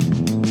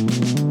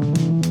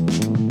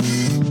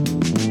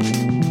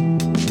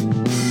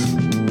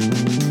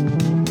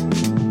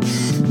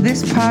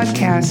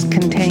podcast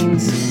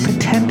contains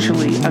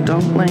potentially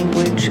adult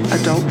language,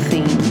 adult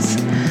themes,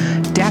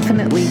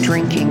 definitely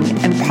drinking,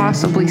 and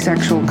possibly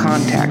sexual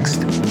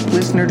context.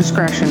 Listener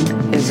discretion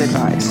is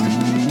advised.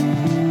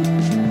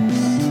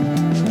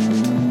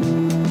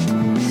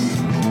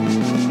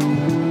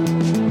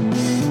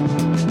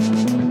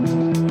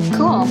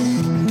 Cool.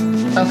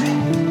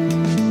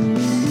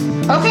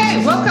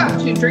 Okay, welcome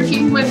to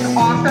Drinking with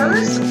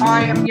Authors.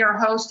 I am your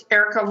host,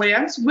 Erica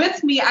Lance.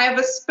 With me, I have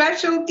a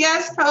special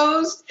guest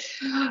host,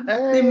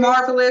 the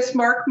marvelous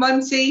Mark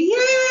Muncy. Yay!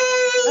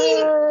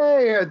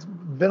 Hey, it's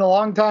been a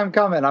long time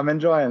coming. I'm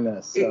enjoying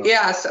this. So.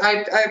 Yes,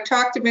 I've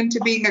talked him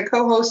into being a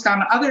co-host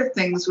on other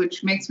things,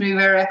 which makes me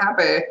very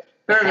happy,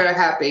 very, very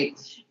happy.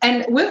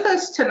 And with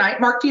us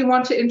tonight, Mark, do you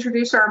want to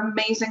introduce our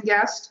amazing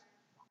guest?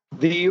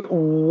 The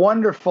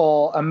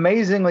wonderful,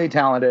 amazingly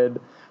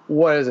talented,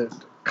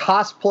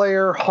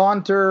 cosplayer,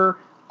 haunter,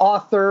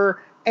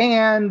 author,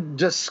 and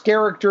just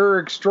character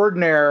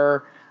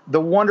extraordinaire,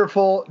 the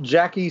wonderful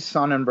Jackie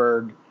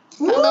Sonnenberg.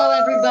 Hello,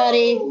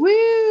 everybody.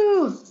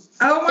 Woo!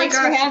 Oh my gosh. Thanks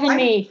for having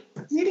me.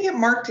 I need to get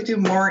Mark to do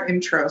more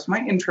intros. My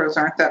intros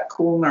aren't that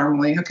cool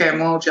normally. Okay,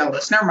 I'm a little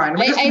jealous. Never mind.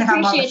 I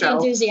appreciate the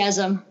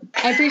enthusiasm.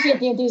 I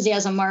appreciate the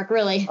enthusiasm, Mark,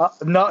 really.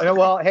 No,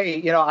 well,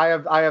 hey,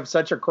 I have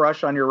such a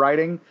crush on your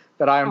writing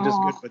that I am just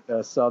good with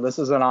this. So this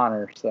is an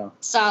honor. So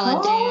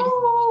solid, dude.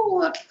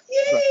 Oh,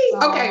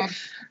 yay! Okay,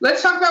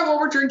 let's talk about what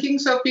we're drinking.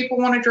 So if people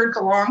want to drink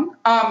along,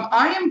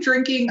 I am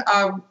drinking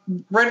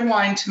red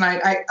wine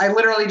tonight. I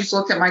literally just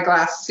looked at my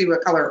glass to see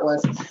what color it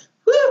was.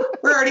 Woo!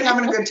 We're already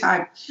having a good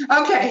time.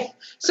 Okay,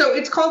 so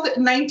it's called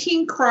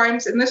 19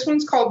 Crimes, and this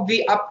one's called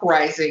The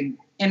Uprising,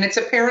 and it's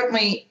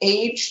apparently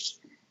aged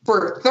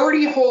for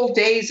 30 whole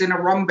days in a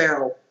rum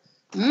barrel.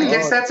 I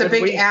guess that's a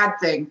big ad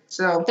thing.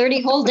 So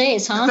 30 whole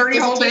days, huh? 30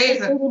 whole days.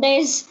 30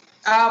 days.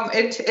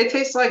 It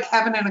tastes like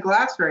heaven in a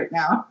glass right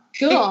now.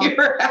 Cool.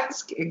 You're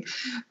asking.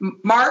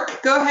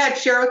 Mark, go ahead.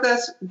 Share with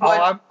us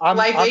what I'm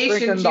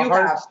libations drinking the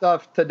hard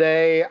stuff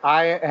today.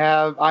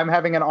 I'm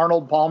having an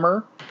Arnold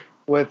Palmer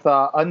with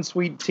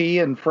unsweet tea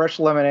and fresh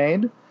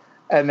lemonade.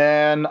 And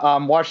then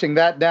I'm washing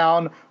that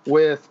down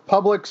with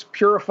Publix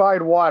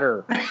purified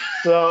water.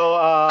 So,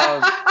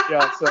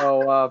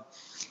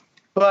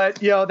 but,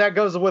 that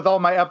goes with all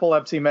my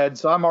epilepsy meds.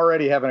 So I'm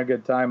already having a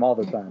good time all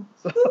the time.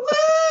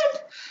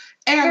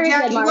 And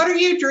Jackie, what are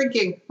you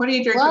drinking? What are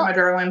you drinking, my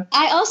darling?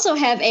 I also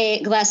have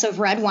a glass of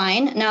red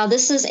wine. Now,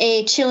 this is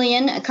a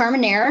Chilean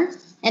Carmenere,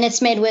 and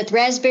it's made with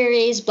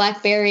raspberries,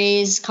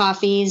 blackberries,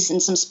 coffees,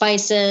 and some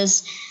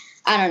spices.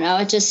 I don't know.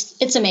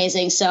 It's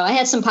amazing. So I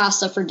had some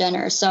pasta for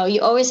dinner. So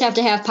you always have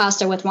to have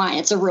pasta with wine.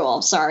 It's a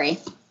rule. Sorry.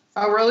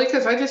 Oh, really?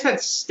 Because I just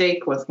had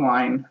steak with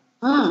wine.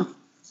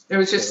 It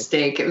was just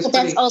steak. But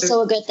that's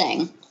also a good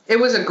thing. It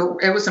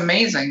was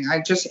amazing. I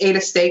just ate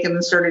a steak and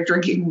then started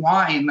drinking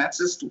wine. That's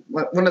just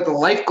one of the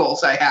life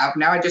goals I have.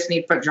 Now I just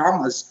need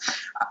pajamas.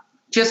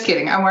 Just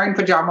kidding. I'm wearing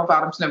pajama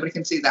bottoms. Nobody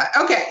can see that.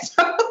 Okay,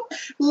 so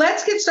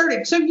let's get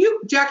started. So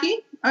you, Jackie,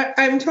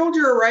 I'm told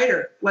you're a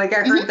writer. Like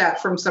I heard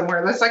that from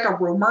somewhere. That's like a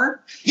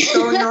rumor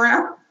going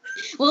around.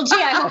 Well, gee,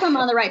 I hope I'm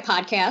on the right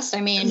podcast.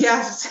 I mean,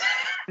 yes.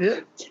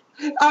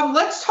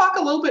 Let's talk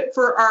a little bit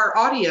for our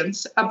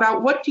audience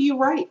about what do you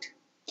write?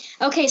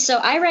 Okay, so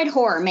I write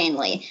horror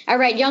mainly. I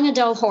write young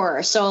adult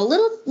horror, so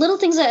little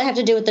things that have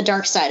to do with the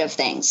dark side of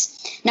things.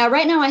 Now,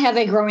 right now I have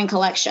a growing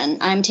collection.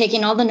 I'm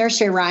taking all the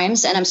nursery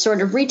rhymes and I'm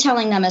sort of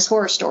retelling them as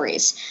horror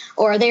stories,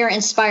 or they are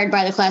inspired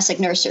by the classic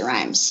nursery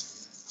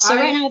rhymes. So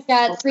right now I've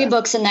got 3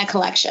 books in that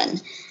collection.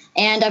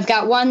 And I've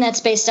got one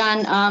that's based on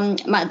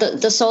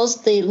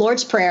the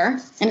Lord's Prayer,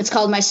 and it's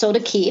called My Soul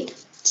to Keep.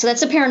 So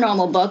that's a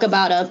paranormal book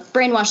about a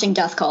brainwashing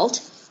death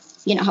cult.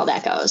 You know how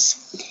that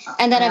goes.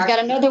 And then I've got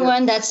another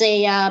one that's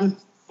a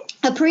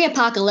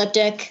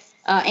pre-apocalyptic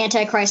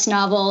Antichrist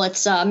novel.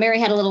 It's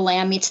Mary Had a Little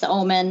Lamb Meets the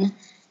Omen.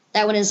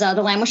 That one is The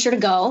Lamb Was Sure to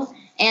Go.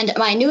 And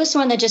my newest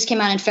one that just came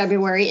out in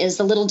February is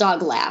The Little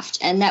Dog Laughed.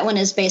 And that one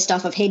is based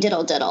off of Hey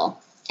Diddle Diddle.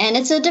 And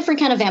it's a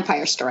different kind of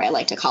vampire story, I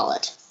like to call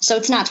it. So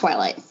it's not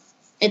Twilight.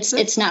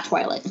 It's not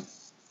Twilight.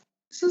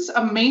 This is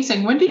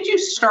amazing. When did you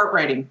start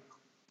writing?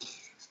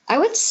 I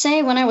would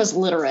say when I was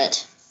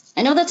literate.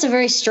 I know that's a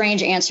very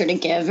strange answer to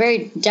give,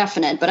 very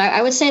definite, but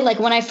I would say like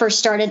when I first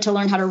started to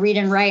learn how to read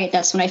and write,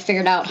 that's when I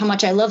figured out how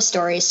much I love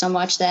stories so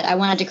much that I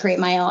wanted to create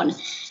my own.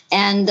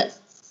 And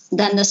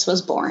then this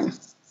was born.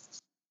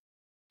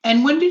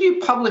 And when did you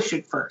publish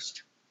it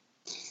first?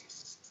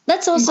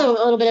 That's also a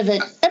little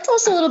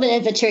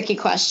bit of a tricky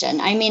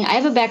question. I mean, I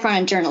have a background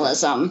in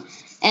journalism,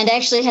 and I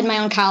actually had my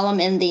own column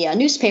in the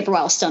newspaper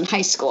while I was still in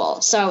high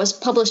school. So I was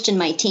published in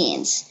my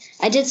teens.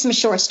 I did some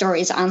short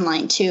stories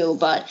online too,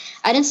 but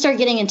I didn't start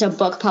getting into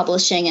book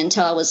publishing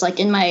until I was like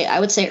in my,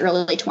 I would say,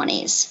 early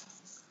 20s.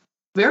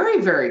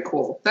 Very, very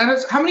cool.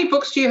 How many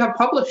books do you have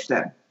published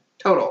then,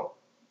 total?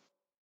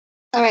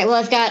 All right, well,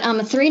 I've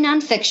got 3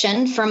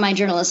 nonfiction from my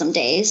journalism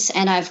days,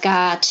 and I've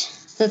got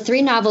the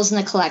 3 novels in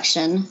the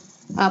collection,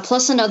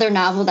 plus another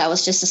novel that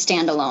was just a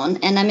standalone,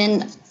 and I'm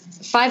in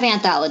 5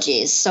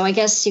 anthologies, so I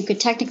guess you could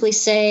technically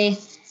say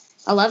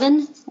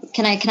 11,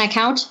 Can I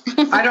count?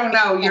 I don't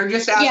know. You're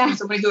just asking Yeah.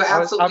 somebody who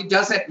absolutely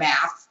doesn't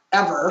math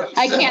ever.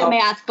 I can't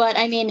math, but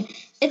I mean,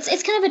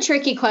 it's kind of a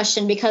tricky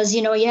question because,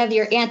 you have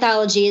your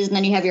anthologies and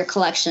then you have your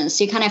collections.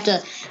 So you kind of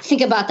have to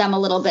think about them a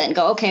little bit and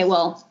go, okay,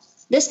 well,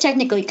 this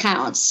technically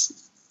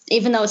counts,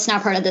 even though it's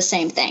not part of the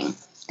same thing.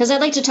 Because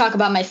I'd like to talk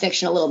about my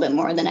fiction a little bit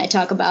more than I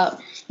talk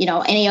about,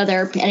 any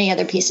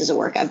other pieces of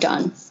work I've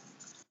done.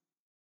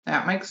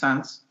 That makes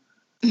sense.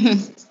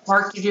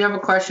 Mark, did you have a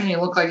question? You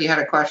look like you had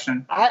a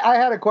question. I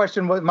had a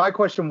question. What my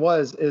question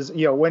was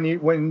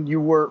when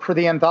you were for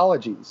the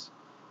anthologies,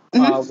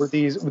 were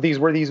these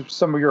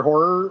some of your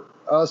horror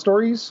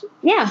stories?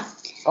 Yeah.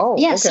 Oh,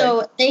 yeah. Okay.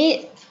 So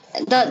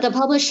the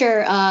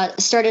publisher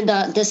started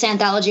this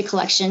anthology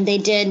collection. They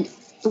did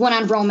one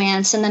on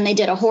romance, and then they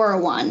did a horror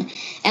one,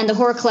 and the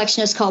horror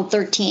collection is called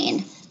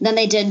 13. Then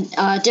they did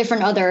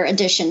different other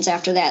editions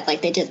after that,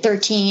 like they did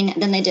 13,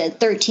 then they did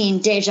 13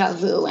 Deja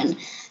Vu and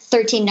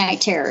 13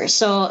 Night Terrors.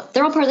 So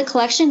they're all part of the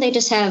collection. They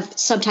just have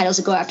subtitles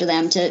that go after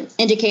them to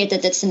indicate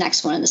that it's the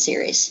next one in the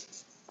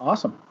series.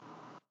 Awesome.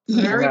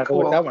 Very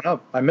cool. Look that one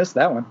up. I missed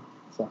that one.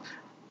 So.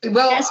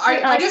 Well,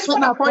 I just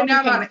want to point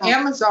out on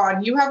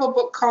Amazon, you have a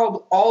book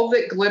called All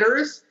That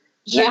Glitters.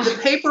 Yeah. And the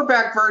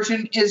paperback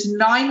version is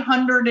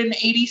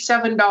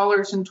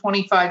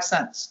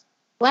 $987.25.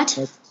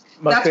 What?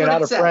 Must be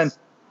out of print.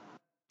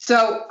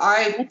 So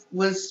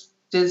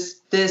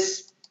does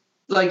this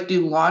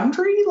do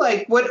laundry?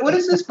 Like what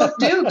does this book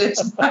do?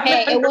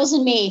 Hey, it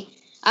wasn't me.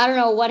 I don't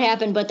know what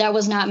happened, but that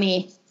was not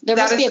me. There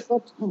must be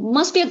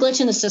a glitch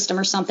in the system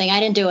or something. I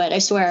didn't do it. I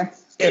swear.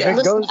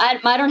 Listen,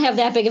 I don't have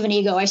that big of an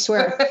ego. I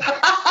swear.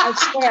 I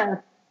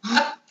swear.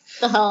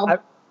 The hell.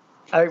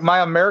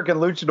 My American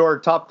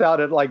Luchador topped out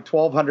at like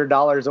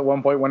 $1,200 at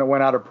one point when it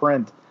went out of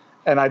print.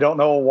 And I don't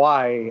know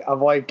why.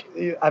 I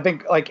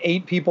think like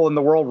 8 people in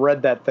the world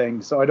read that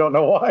thing, so I don't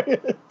know why.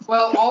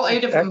 Well, all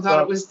 8 of them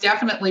thought it was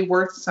definitely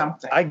worth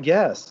something. I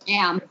guess.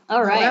 Yeah.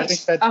 All right. I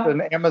think that's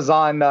an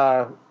Amazon,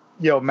 math.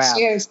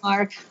 Cheers,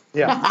 Mark.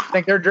 Yeah. I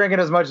think they're drinking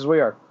as much as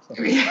we are. So.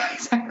 Yeah,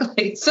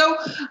 exactly. So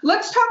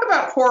let's talk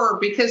about horror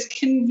because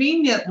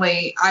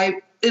conveniently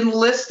I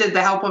enlisted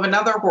the help of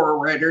another horror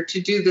writer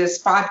to do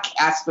this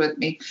podcast with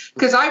me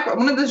because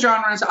one of the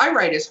genres I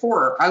write is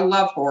horror. I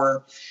love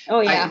horror.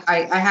 Oh yeah.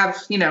 I have,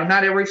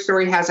 not every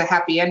story has a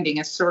happy ending.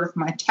 It's sort of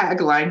my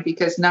tagline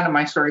because none of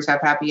my stories have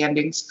happy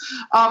endings.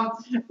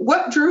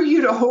 What drew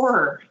you to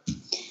horror?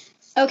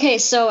 Okay,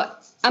 so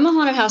I'm a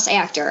haunted house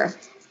actor.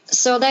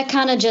 So that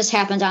kind of just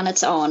happened on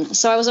its own.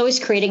 So I was always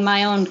creating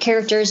my own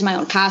characters, my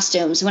own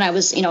costumes when I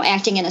was,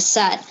 acting in a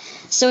set.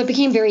 So it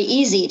became very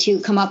easy to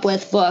come up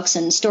with books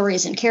and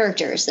stories and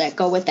characters that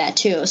go with that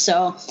too.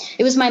 So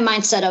it was my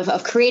mindset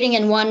of creating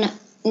in one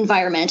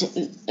environment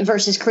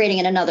versus creating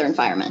in another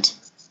environment.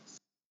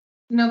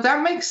 No,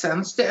 that makes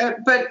sense.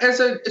 But as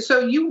a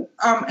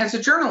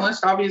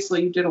journalist,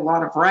 obviously you did a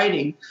lot of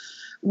writing.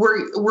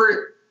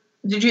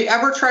 Did you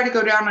ever try to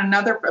go down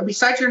another,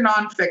 besides your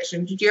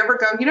nonfiction, did you ever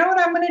go, you know what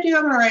I'm going to do?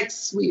 I'm going to write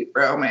sweet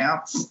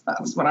romance.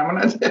 That's what I'm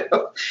going to do.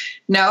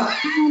 No?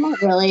 Not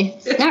really.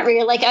 Not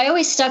really. Like I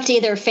always stuck to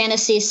either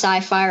fantasy,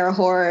 sci-fi, or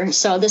horror.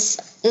 So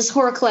this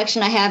horror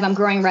collection I have, I'm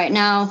growing right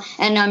now,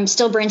 and I'm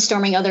still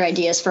brainstorming other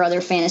ideas for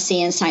other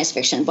fantasy and science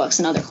fiction books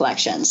and other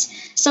collections.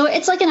 So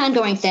it's like an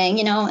ongoing thing,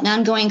 an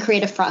ongoing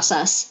creative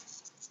process.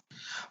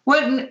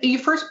 When you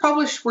first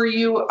published, were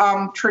you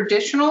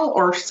traditional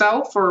or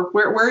self, or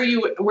where are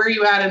you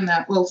at in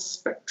that little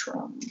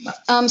spectrum?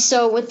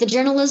 So with the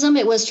journalism,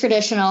 it was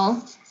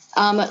traditional.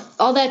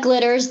 All That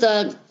Glitters,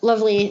 the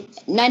lovely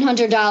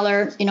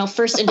 $900,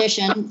 first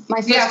edition.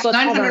 My first book.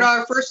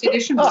 $900 first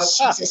edition book.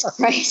 Jesus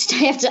Christ!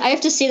 I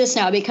have to see this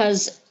now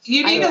because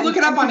you need to look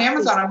it up on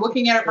Amazon. I'm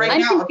looking at it right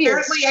now. Confused.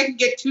 Apparently, I can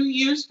get 2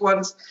 used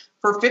ones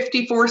for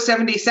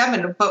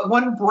 $54.77, but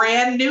one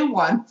brand new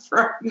one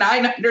for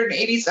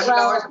 $987.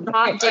 Well,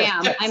 hot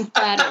damn! I'm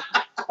flattered.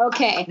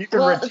 Okay. You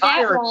can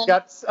retire and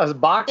get a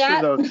box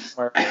of those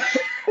somewhere.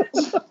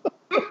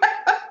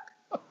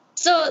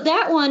 So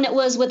that one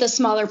was with a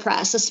smaller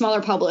press, a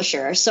smaller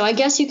publisher. So I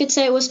guess you could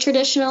say it was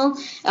traditional.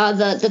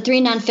 The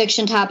 3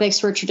 nonfiction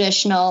topics were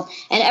traditional,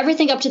 and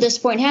everything up to this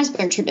point has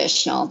been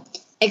traditional,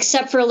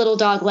 except for A Little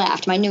Dog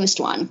Laughed, my newest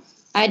one.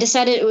 I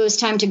decided it was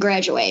time to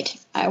graduate.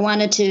 I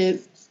wanted to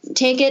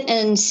take it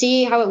and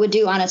see how it would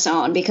do on its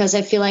own because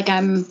I feel like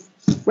I'm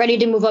ready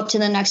to move up to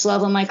the next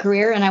level in my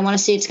career, and I want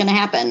to see it's going to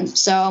happen.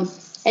 So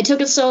I took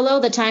it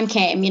solo. The time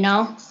came,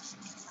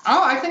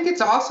 Oh, I think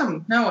it's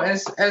awesome. No,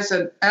 as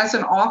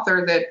an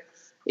author that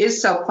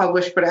is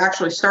self-published but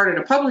actually started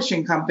a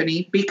publishing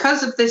company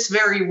because of this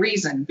very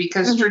reason,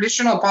 because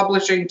traditional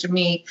publishing to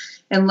me,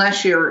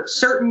 unless you're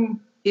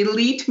certain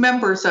elite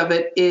members of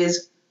it,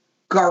 is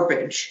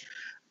garbage.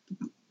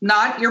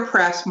 Not your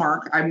press,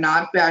 Mark. I'm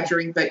not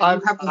badgering, but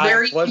you have a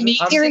very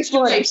unique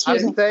situation.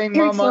 I'm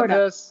saying on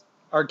this.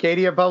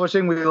 Arcadia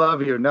Publishing, we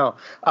love you. No.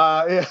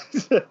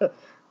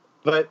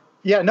 But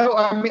yeah, no,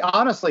 I mean,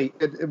 honestly,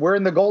 we're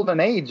in the golden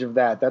age of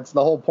that. That's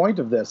the whole point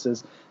of this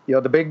is, the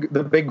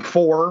big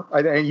 4.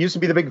 It used to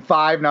be the big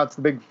 5. Now it's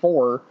the big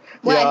 4.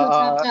 Why? Who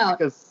dropped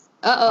out?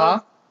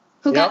 Uh-oh.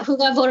 Who got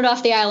voted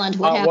off the island?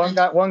 What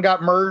happened? One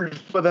got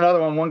merged with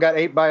another one. One got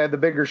ate by the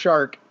bigger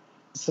shark.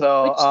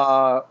 So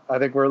I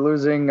think we're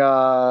losing.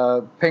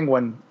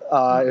 Penguin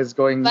is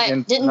going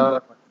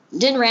into.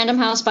 Didn't Random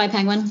House buy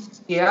Penguin?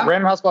 Yeah.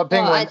 Random House bought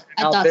Penguin.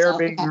 I they're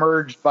being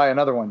merged by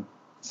another one.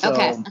 So,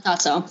 okay, I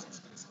thought so.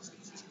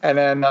 And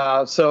then,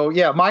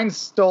 mine's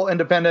still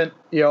independent,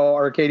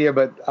 Arcadia,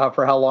 but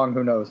for how long,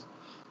 who knows?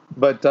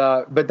 But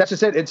that's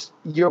just it. It's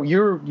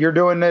you're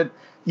doing it.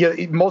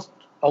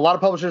 A lot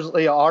of publishers,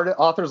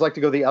 authors like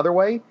to go the other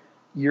way.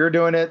 You're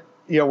doing it,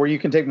 where you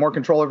can take more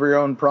control over your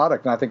own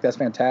product, and I think that's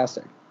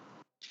fantastic.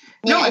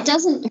 Yeah, it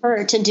doesn't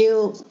hurt to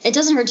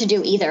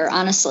do either,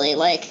 honestly.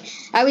 Like,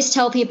 I always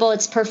tell people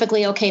it's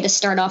perfectly okay to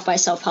start off by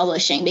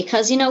self-publishing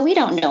because, we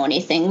don't know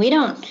anything. We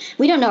don't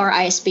know our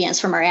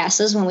ISBNs from our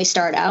asses when we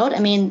start out. I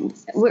mean,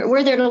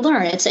 we're there to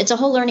learn. It's a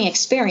whole learning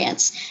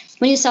experience.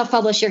 When you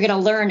self-publish, you're going to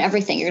learn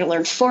everything. You're going to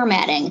learn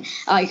formatting.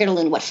 You're going to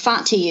learn what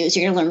font to use.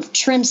 You're going to learn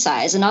trim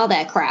size and all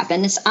that crap.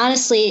 And it's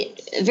honestly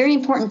a very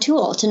important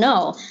tool to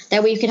know.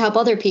 That way you can help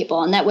other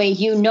people. And that way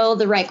you know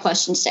the right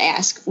questions to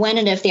ask when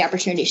and if the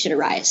opportunity should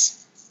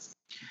arise.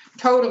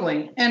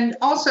 Totally. And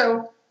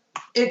also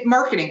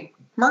marketing.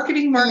 Hold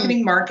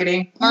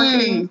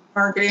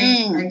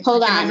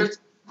on.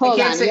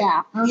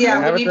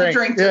 Yeah, we need to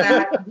drink to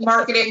that.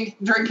 Marketing,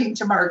 drinking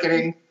to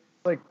marketing.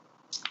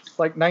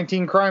 Like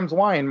 19 Crimes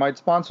Wine might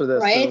sponsor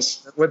this, right?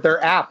 With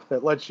their app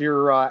that lets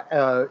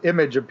your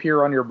image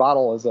appear on your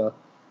bottle as a.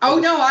 Oh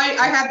no,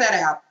 I have that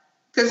app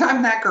because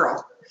I'm that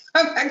girl.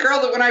 I'm that girl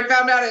that when I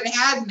found out it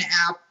had an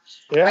app,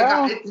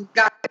 I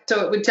got it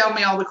so it would tell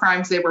me all the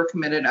crimes they were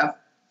committed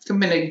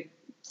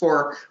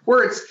for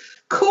words.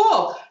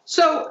 Cool.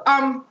 So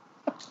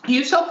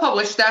you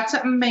self-published. That's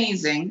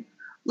amazing.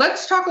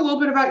 Let's talk a little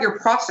bit about your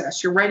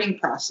process, your writing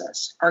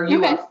process. Are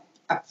you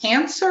a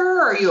pantser?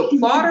 Are you a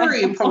plotter? Are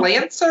you a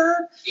phalancer?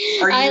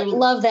 I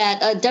love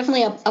that.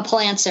 Definitely a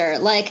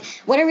phalancer. Like,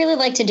 what I really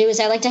like to do is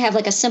I like to have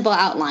like a simple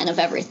outline of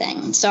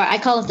everything. So I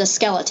call it the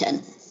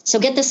skeleton. So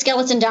get the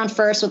skeleton down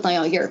first with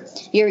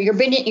your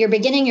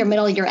beginning, your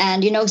middle, your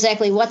end. You know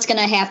exactly what's going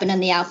to happen in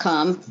the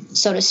outcome,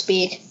 so to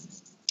speak.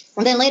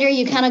 And then later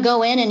you kind of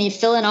go in and you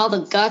fill in all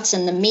the guts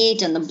and the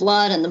meat and the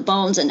blood and the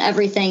bones and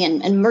everything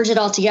and merge it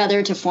all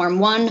together to form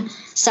one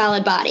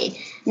solid body.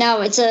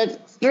 Now, it's a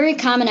very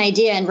common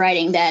idea in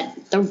writing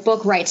that the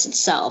book writes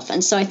itself.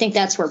 And so I think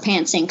that's where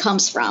pantsing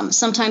comes from.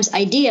 Sometimes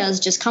ideas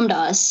just come to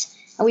us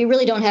and we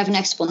really don't have an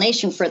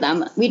explanation for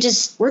them. We're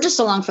just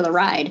along for the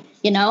ride,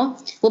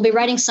 We'll be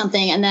writing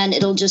something and then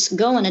it'll just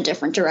go in a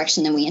different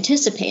direction than we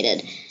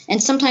anticipated.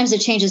 And sometimes it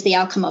changes the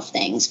outcome of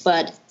things,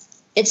 but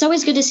it's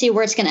always good to see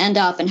where it's going to end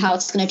up and how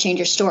it's going to change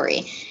your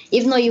story.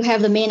 Even though you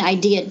have the main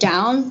idea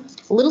down,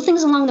 little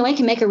things along the way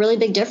can make a really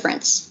big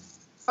difference.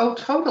 Oh,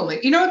 totally.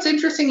 It's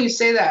interesting you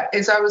say that.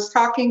 As I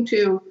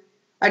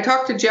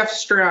talked to Jeff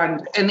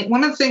Strand, and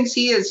one of the things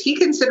he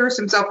considers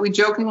himself, we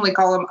jokingly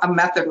call him a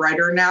method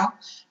writer now,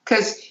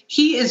 because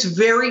he is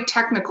very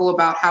technical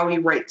about how he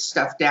writes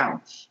stuff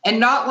down. And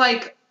not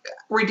like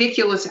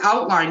ridiculous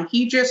outline.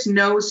 He just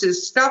knows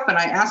his stuff. And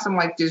I asked him,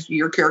 like, does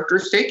your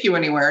characters take you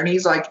anywhere? And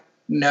he's like,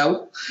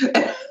 no.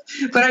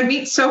 But I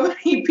meet so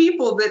many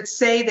people that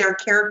say their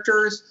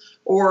characters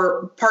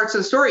or parts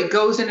of the story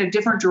goes in a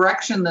different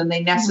direction than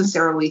they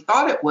necessarily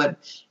thought it would.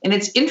 And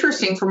it's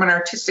interesting from an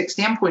artistic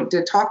standpoint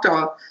to talk to,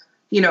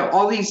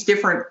 all these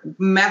different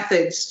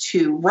methods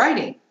to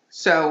writing.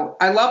 So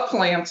I love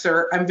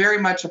phalancer. I'm very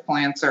much a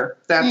phalancer.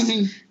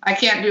 I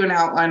can't do an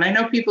outline. I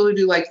know people who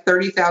do like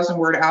 30,000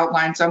 word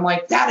outlines. I'm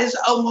like, that is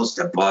almost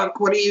a book.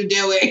 What are you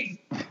doing?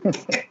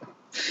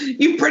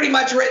 You've pretty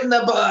much written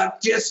the book.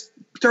 Just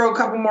throw a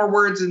couple more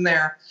words in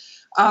there.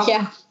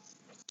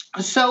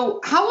 So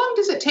how long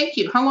does it take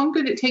you? How long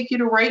did it take you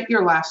to write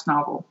your last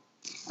novel?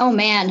 Oh,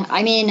 man.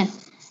 I mean,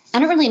 I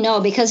don't really know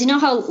because you know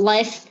how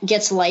life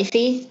gets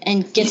lifey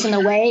and gets in the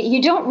way?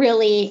 You don't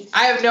really...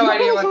 I have no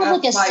idea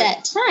what that's like. A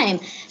set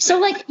time. So,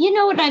 like, you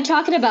know what I'm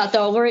talking about,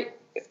 though, where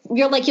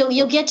you're like,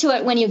 you'll get to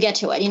it when you get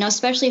to it,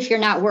 especially if you're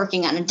not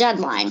working on a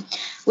deadline,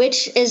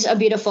 which is a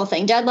beautiful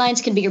thing.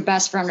 Deadlines can be your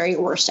best friend or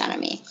your worst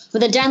enemy.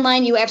 With a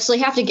deadline, you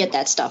absolutely have to get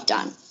that stuff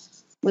done.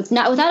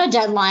 Without a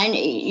deadline,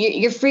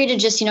 you're free to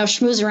just,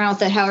 schmooze around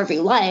with it however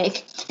you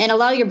like and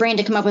allow your brain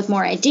to come up with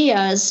more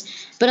ideas.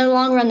 But in the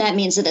long run, that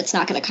means that it's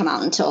not going to come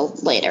out until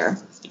later,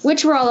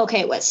 which we're all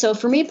okay with. So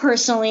for me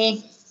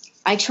personally,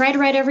 I try to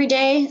write every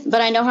day,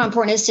 but I know how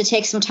important it is to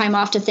take some time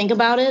off to think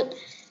about it.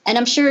 And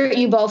I'm sure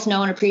you both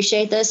know and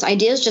appreciate this.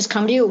 Ideas just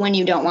come to you when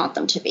you don't want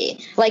them to be.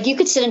 Like you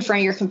could sit in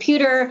front of your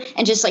computer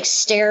and just like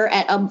stare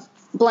at a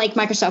blank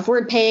Microsoft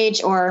Word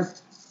page or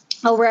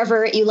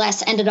wherever you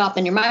last ended up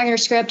in your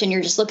manuscript, and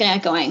you're just looking at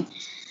it going,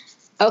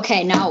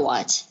 okay, now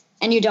what?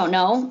 And you don't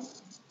know.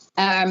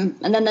 And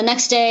then the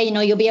next day,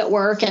 you'll be at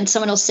work and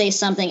someone will say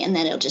something and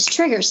then it'll just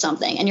trigger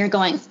something. And you're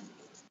going,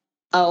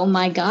 oh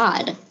my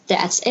God,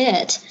 that's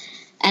it.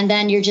 And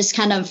then you're just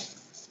kind of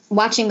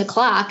watching the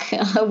clock,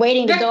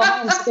 waiting to go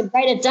home so you can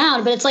write it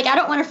down. But it's like, I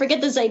don't want to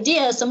forget this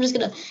idea. So I'm just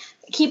going to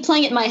keep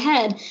playing it in my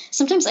head,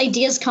 sometimes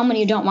ideas come when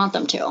you don't want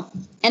them to.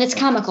 And it's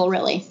comical,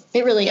 really.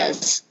 It really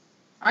is.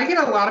 I get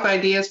a lot of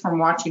ideas from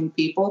watching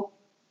people.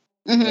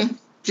 Mm-hmm.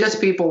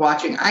 Just people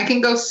watching. I can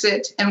go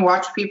sit and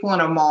watch people in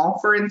a mall,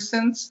 for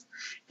instance.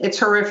 It's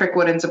horrific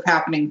what ends up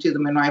happening to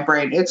them in my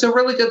brain. It's a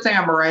really good thing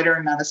I'm a writer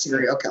and not a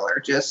serial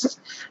killer.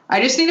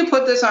 I just need to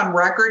put this on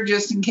record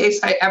just in case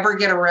I ever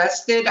get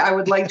arrested. I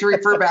would like to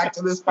refer back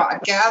to this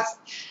podcast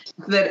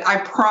that I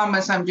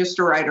promise I'm just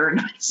a writer and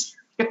not a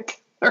serial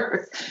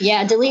killer.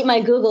 Yeah, delete my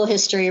Google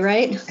history,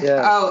 right?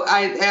 Yeah. Oh,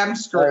 I am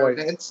screwed.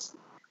 Always.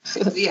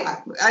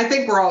 Yeah, I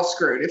think we're all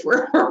screwed. If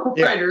we're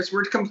writers,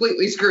 we're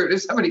completely screwed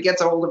if somebody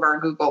gets a hold of our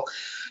Google.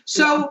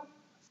 So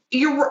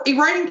your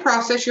writing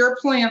process, you're a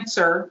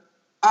plancer.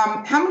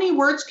 How many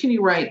words can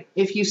you write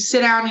if you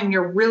sit down and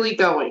you're really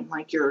going,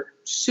 like you're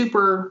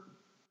super?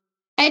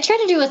 I try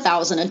to do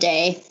 1,000 a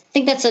day. I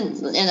think that's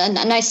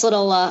a nice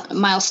little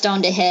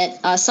milestone to hit.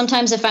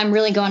 Sometimes if I'm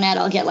really going at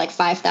it, I'll get like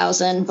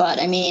 5,000. But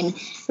I mean,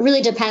 it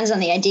really depends on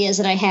the ideas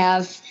that I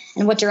have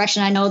and what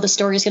direction I know the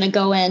story is going to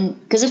go in.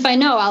 Because if I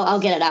know, I'll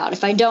get it out.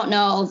 If I don't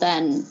know,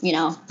 then,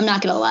 I'm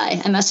not going to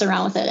lie. I mess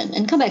around with it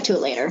and come back to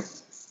it later.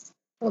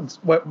 That's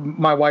what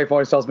my wife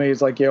always tells me is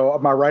like,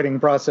 my writing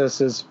process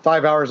is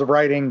 5 hours of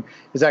writing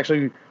is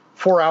actually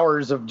 4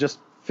 hours of just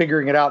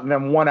figuring it out and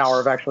then 1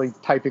 hour of actually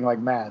typing like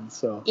mad.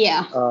 So,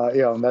 yeah,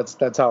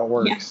 that's how it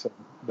works. Yeah. So,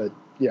 but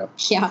yeah.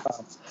 Yeah.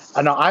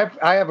 I know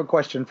I have a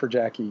question for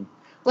Jackie.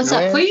 What's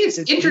up? Please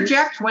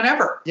interject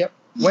whenever. Yep.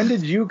 When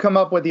did you come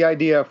up with the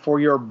idea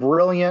for your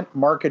brilliant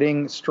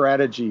marketing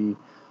strategy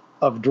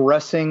of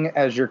dressing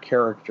as your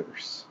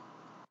characters?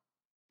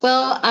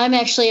 Well, I'm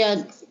actually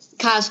a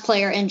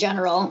cosplayer in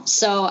general.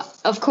 So,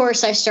 of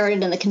course, I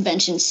started in the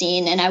convention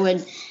scene and I would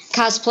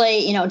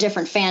cosplay,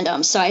 different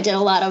fandoms. So I did a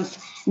lot of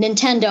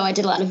Nintendo. I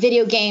did a lot of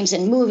video games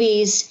and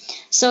movies.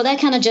 So that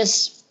kind of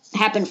just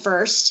happened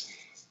first.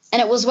 And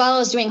it was while I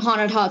was doing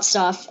Haunted Hut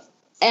stuff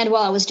and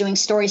while I was doing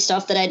story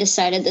stuff that I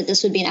decided that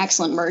this would be an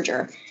excellent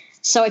merger.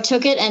 So I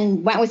took it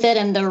and went with it,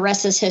 and the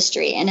rest is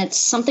history. And it's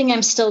something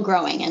I'm still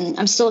growing, and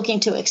I'm still looking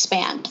to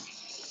expand.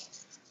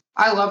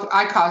 I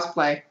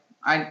cosplay.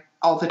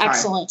 All the time.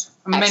 Excellent.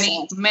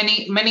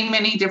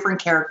 Many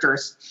different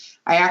characters.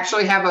 I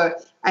actually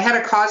I had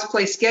a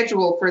cosplay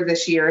schedule for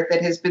this year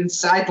that has been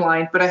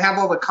sidelined, but I have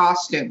all the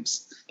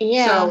costumes.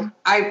 Yeah. So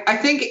I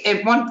think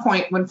at one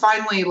point when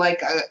finally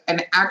like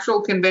an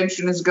actual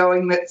convention is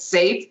going that's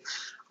safe,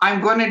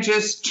 I'm going to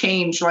just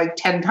change like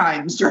 10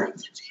 times during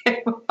the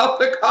day of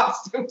the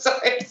costumes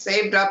I have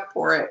saved up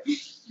for it.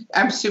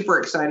 I'm super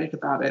excited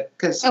about it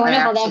because I know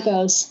how that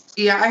goes.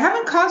 Yeah, I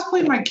haven't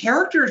cosplayed my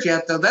characters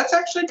yet, though. That's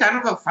actually kind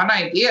of a fun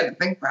idea to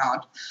think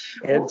about.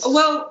 It's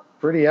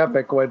pretty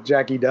epic what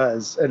Jackie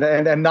does,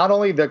 and not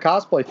only the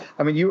cosplay.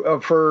 I mean, you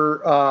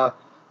for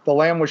The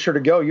Lamb Was Sure to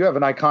Go, you have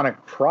an iconic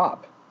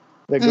prop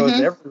that goes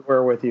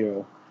everywhere with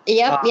you.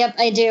 Yep,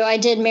 I do. I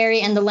did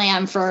Mary and the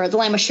Lamb for The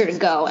Lamb Was Sure to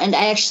Go, and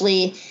I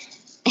actually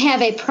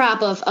have a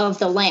prop of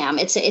the lamb.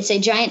 It's a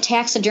giant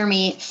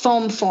taxidermy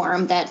foam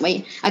form that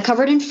I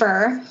covered in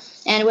fur,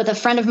 and with a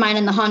friend of mine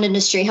in the Honda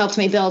industry helped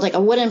me build like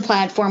a wooden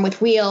platform with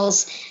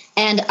wheels,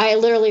 and I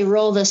literally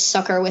roll this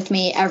sucker with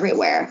me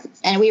everywhere.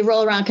 And we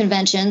roll around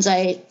conventions.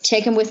 I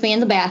take him with me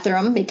in the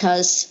bathroom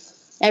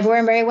because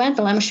everywhere Mary went,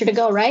 the lamb was sure to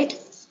go, right?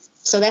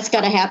 So that's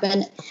got to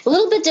happen. A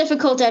little bit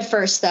difficult at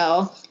first,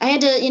 though. I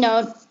had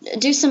to,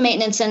 do some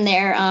maintenance in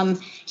there.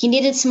 He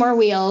needed some more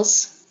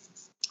wheels.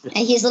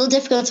 He's a little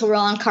difficult to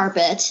roll on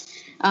carpet.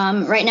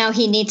 Right now,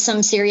 he needs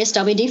some serious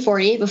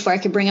WD-40 before I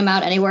could bring him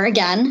out anywhere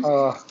again.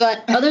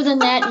 But other than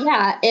that,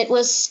 yeah, it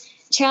was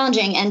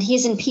challenging, and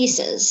he's in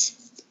pieces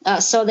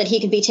so that he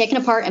could be taken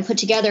apart and put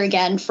together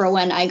again for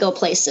when I go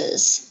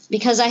places.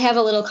 Because I have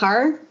a little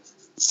car,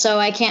 so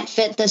I can't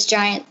fit this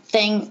giant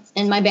thing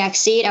in my back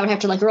seat. I would have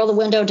to roll the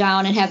window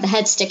down and have the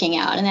head sticking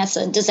out, and that's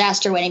a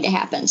disaster waiting to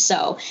happen.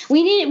 So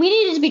we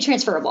needed it to be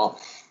transferable.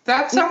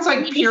 That sounds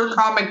like pure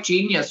comic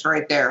genius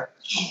right there.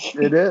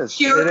 It is.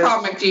 Pure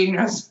comic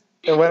genius.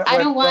 I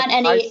don't want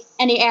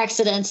any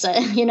accidents. I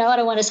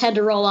don't want his head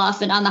to roll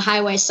off and on the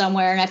highway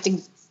somewhere and have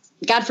to,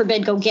 God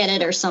forbid, go get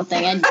it or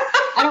something. And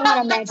I don't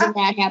want to imagine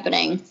that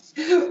happening.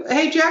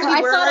 Hey,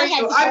 Jackie, where are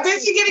you? I'm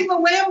busy getting the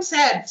lamb's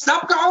head.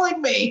 Stop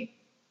calling me.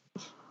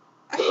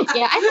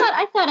 Yeah,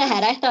 I thought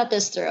ahead. I thought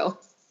this through.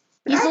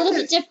 He's a little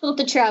bit difficult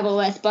to travel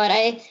with, but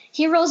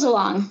he rolls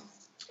along.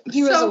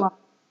 He rolls along.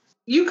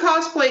 You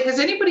cosplay. Has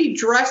anybody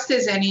dressed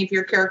as any of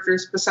your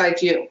characters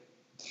besides you?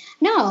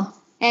 No,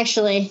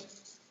 actually.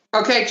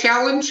 Okay,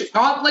 challenge,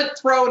 gauntlet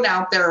thrown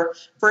out there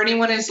for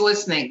anyone who's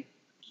listening.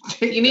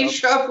 You need to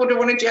show up when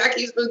one of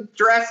Jackie's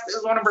dressed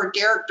as one of her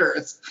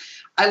characters.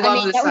 I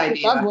love this idea.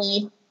 Be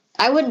lovely.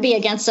 I wouldn't be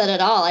against that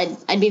at all.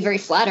 I'd be very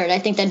flattered. I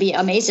think that'd be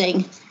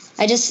amazing.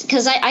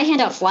 Because I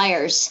hand out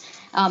flyers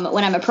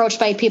when I'm approached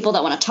by people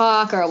that want to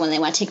talk or when they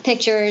want to take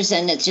pictures,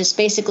 and it just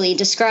basically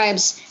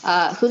describes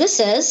who this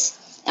is,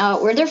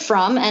 where they're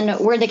from, and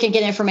where they can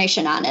get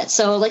information on it.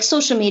 So like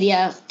social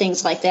media,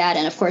 things like that,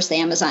 and of course the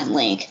Amazon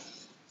link.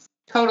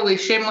 Totally.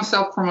 Shameless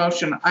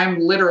self-promotion. I'm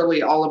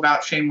literally all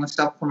about shameless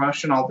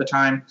self-promotion all the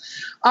time.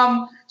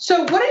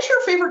 So what is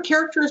your favorite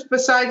characters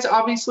besides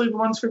obviously the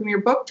ones from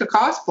your book to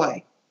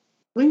cosplay?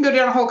 We can go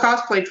down a whole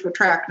cosplay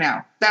track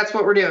now. That's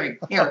what we're doing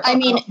here. I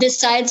mean,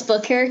 besides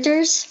book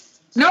characters?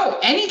 No,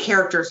 any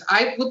characters.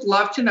 I would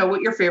love to know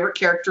what your favorite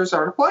characters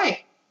are to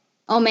play.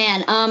 Oh,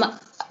 man.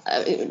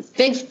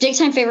 Big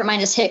time favorite of mine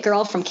is Hit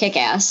Girl from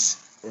Kick-Ass.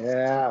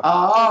 Yeah.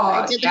 Oh,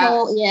 I did the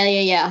whole,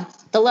 yeah.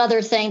 The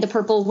leather thing, the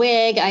purple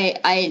wig.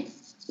 I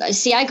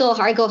go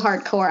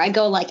hardcore. I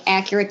go like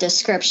accurate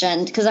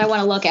description because I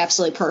want to look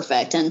absolutely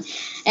perfect. And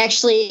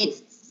actually,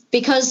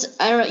 because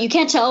I don't know, you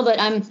can't tell, but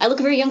I look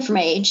very young for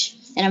my age,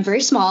 and I'm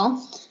very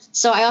small.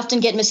 So I often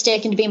get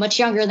mistaken to be much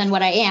younger than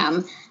what I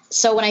am.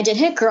 So when I did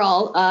Hit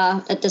Girl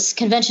at this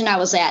convention I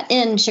was at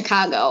in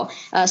Chicago,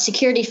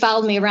 security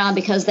followed me around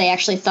because they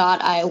actually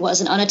thought I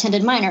was an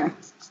unattended minor.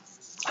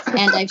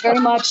 And I very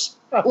much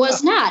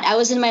was not. I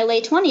was in my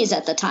late 20s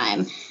at the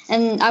time.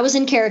 And I was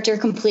in character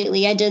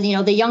completely. I did,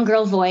 the young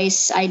girl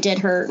voice. I did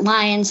her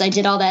lines. I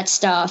did all that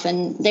stuff.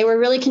 And they were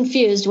really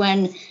confused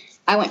when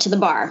I went to the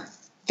bar.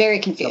 Very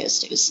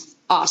confused. It was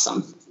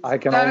awesome. I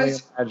can only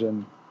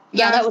imagine.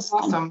 Yeah, that was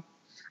awesome.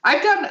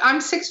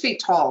 I'm 6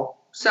 feet tall.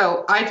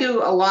 So I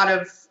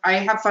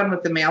have fun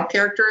with the male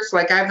characters.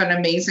 Like I have an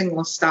amazing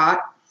Lestat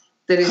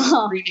that is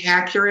pretty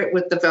accurate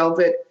with the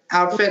velvet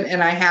outfit.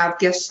 And I have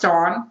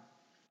Gaston.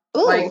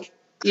 Ooh, like, cool.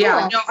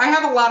 Yeah, no, I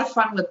have a lot of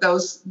fun with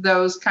those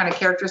kind of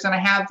characters. And I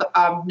have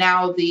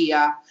now the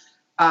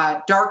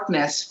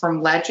Darkness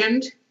from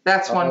Legend.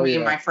 That's one me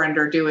and my friend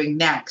are doing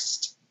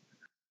next.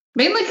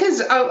 Mainly because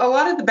a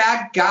lot of the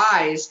bad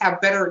guys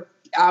have better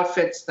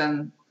outfits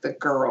than the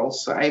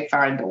girls, I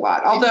find a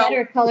lot. Although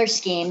better color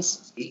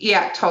schemes.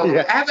 Yeah, totally.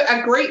 Yeah. I have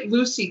a great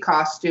Lucy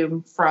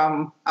costume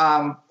from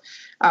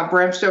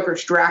Bram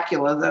Stoker's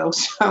Dracula, though.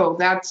 So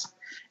that's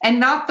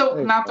not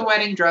the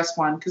wedding dress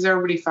one, because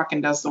everybody fucking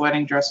does the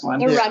wedding dress one.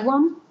 The red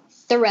one,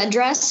 the red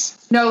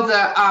dress. No,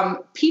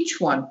 the peach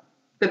one.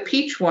 The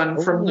peach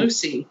one from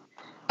Lucy.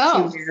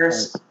 Oh, she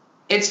wears.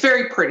 It's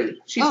very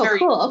pretty. She's very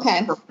cool.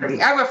 Okay.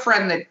 Pretty. I have a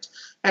friend that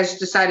has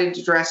decided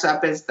to dress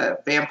up as the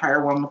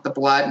vampire one with the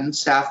blood and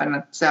stuff,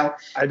 and so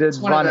I did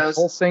Van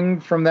Helsing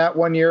from that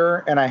one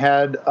year, and I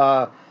had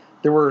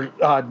there were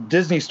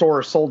Disney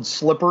stores sold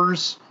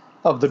slippers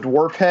of the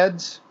dwarf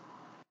heads,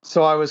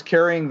 so I was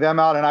carrying them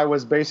out, and I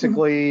was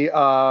basically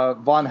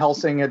Van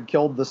Helsing had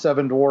killed the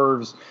 7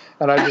 dwarves,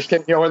 and I just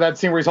kept with that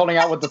scene where he's holding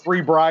out with the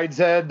 3 brides'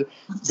 head,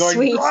 going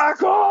Sweet.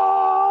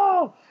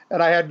 Draco!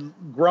 And I had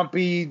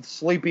Grumpy,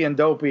 Sleepy, and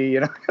Dopey.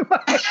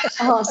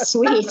 Oh,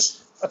 sweet.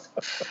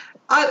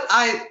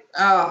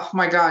 Oh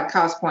my God,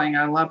 cosplaying.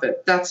 I love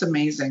it. That's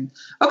amazing.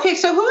 Okay.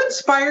 So who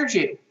inspired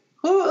you?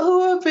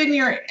 Who have been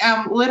your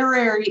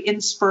literary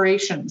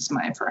inspirations,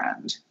 my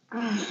friend?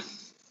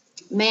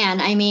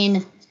 Man, I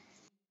mean,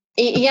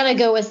 you got to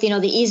go with, the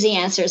easy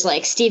answers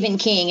like Stephen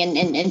King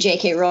and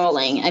J.K.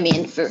 Rowling. I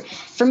mean,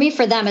 for me,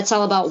 for them, it's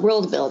all about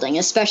world building,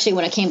 especially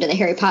when it came to the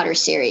Harry Potter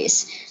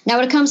series. Now,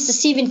 when it comes to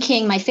Stephen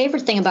King, my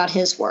favorite thing about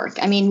his work,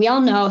 I mean, we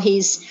all know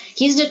he's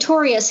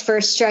notorious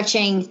for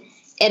stretching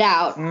it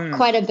out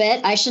quite a bit.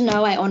 I should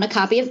know. I own a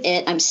copy of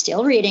it. I'm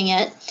still reading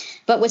it.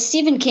 But what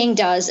Stephen King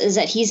does is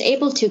that he's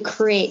able to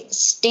create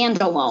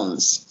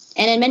standalones.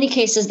 And in many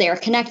cases, they are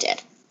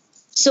connected.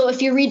 So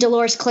if you read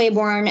Dolores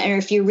Claiborne or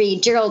if you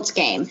read Gerald's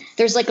Game,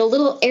 there's like a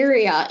little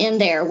area in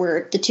there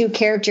where the two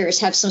characters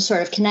have some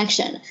sort of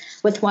connection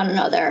with one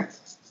another.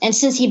 And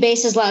since he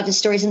bases a lot of his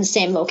stories in the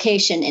same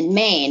location in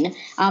Maine,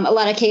 a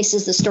lot of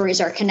cases the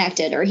stories are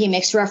connected or he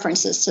makes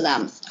references to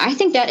them. I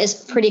think that is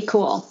pretty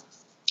cool.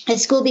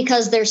 It's cool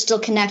because they're still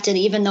connected,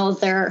 even though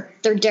they're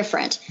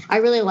different. I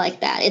really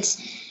like that.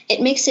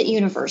 It makes it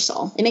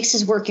universal. It makes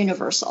his work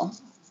universal.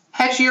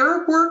 Has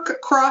your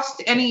work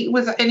crossed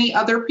with any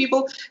other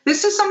people?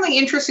 This is something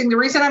interesting. The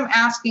reason I'm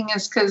asking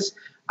is because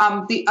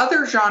the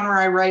other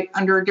genre I write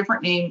under a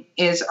different name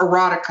is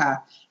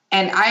erotica.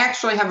 And I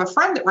actually have a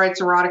friend that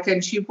writes erotica,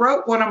 and she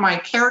wrote one of my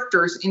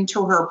characters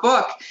into her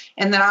book.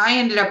 And then I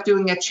ended up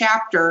doing a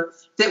chapter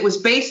that was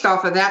based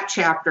off of that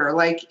chapter,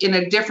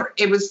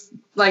 it was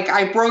like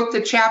I wrote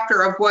the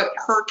chapter of what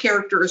her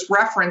character is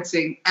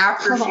referencing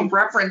after she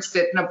referenced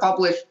it in a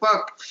published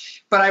book.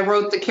 But I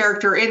wrote the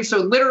character in. So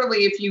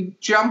literally, if you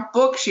jump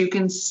books, you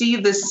can see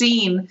the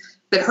scene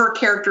that her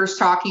character is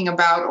talking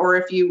about. Or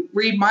if you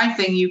read my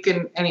thing, you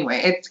can,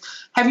 anyway,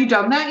 have you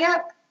done that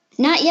yet?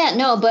 Not yet,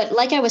 no. But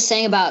like I was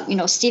saying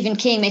about, Stephen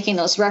King making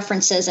those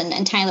references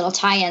and tiny little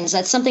tie-ins,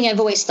 that's something I've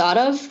always thought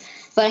of.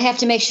 But I have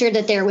to make sure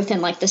that they're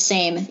within like the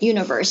same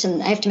universe,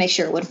 and I have to make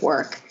sure it would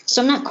work.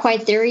 So I'm not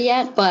quite there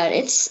yet, but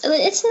it's in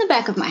the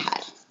back of my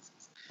head.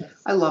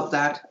 I love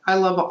that. I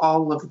love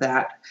all of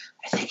that.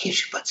 I think you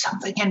should put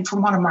something in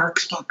from one of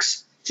Mark's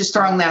books. Just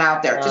throwing that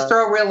out there. Just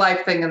throw a real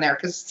life thing in there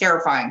because it's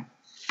terrifying.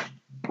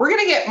 We're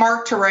going to get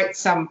Mark to write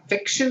some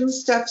fiction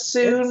stuff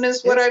soon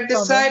is what I've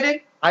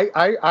decided.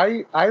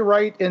 I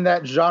write in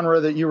that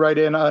genre that you write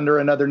in under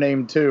another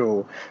name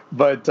too,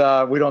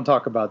 but we don't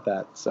talk about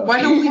that. So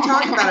why don't we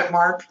talk about it,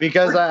 Mark?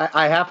 Because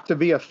I have to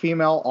be a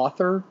female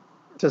author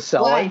to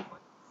sell Why?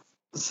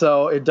 it.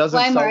 So it doesn't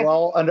Why, sell Mark?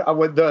 well. And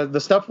with the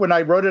stuff, when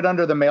I wrote it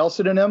under the male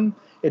pseudonym,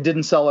 it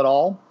didn't sell at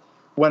all.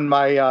 When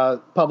my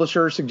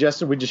publisher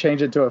suggested we just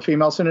change it to a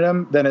female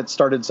pseudonym, then it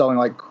started selling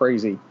like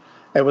crazy.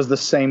 It was the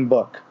same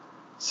book.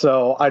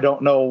 So I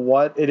don't know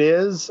what it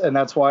is, and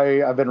that's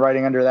why I've been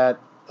writing under that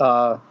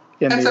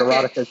in That's the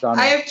okay. erotica genre.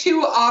 I have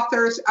 2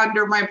 authors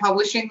under my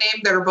publishing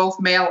name that are both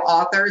male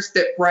authors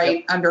that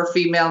write under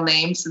female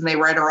names, and they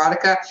write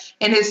erotica,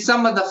 and it's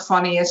some of the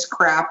funniest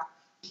crap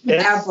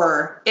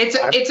ever.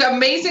 It's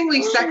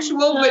amazingly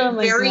sexual, but Oh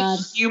my very God.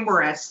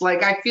 humorous.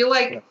 Like, I feel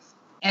like,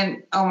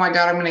 and oh my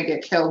God, I'm going to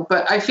get killed,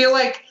 but I feel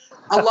like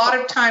a lot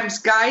of times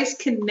guys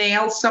can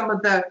nail some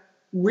of the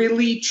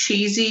really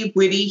cheesy,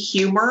 witty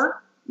humor.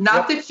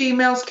 Not that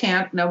females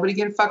can't. Nobody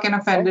get fucking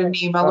offended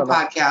and email the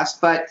podcast.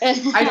 But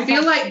I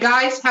feel like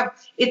guys have.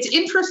 It's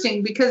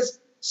interesting because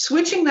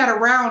switching that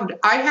around,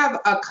 I have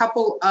a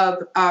couple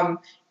of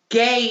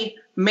gay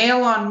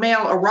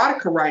male-on-male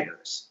erotica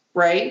writers,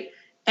 right?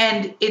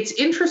 And it's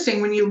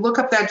interesting when you look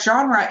up that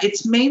genre.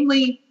 It's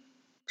mainly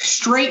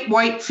straight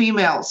white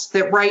females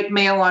that write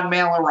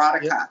male-on-male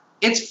erotica. Yeah.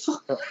 It's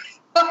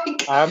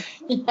like I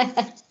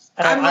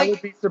like-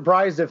 would be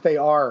surprised if they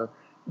are.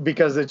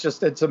 Because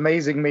it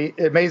amazes me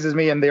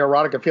in the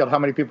erotica field how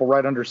many people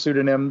write under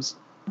pseudonyms,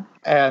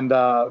 and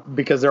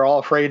because they're all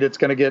afraid it's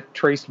going to get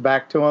traced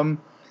back to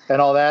them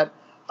and all that.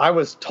 I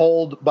was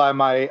told by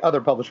my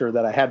other publisher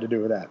that I had to do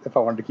with that if I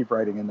wanted to keep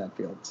writing in that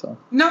field. So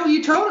no,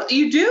 you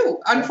do,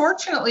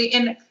 unfortunately.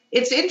 And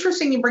it's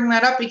interesting you bring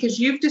that up because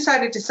you've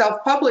decided to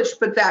self-publish,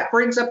 but that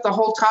brings up the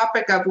whole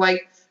topic of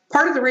like,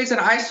 part of the reason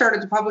I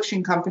started the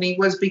publishing company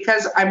was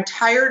because I'm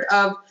tired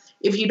of,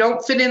 if you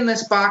don't fit in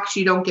this box,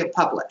 you don't get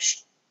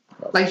published.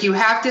 Like, you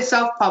have to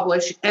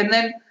self-publish. And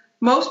then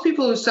most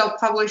people who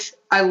self-publish,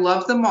 I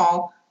love them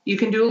all. You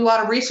can do a lot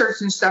of research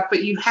and stuff,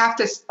 but you have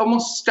to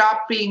almost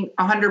stop being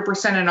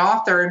 100% an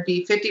author and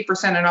be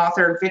 50% an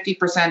author and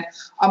 50%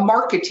 a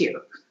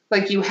marketeer.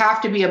 Like, you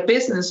have to be a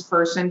business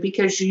person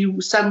because you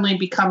suddenly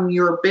become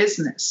your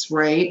business,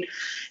 right?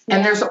 Yeah.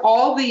 And there's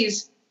all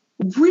these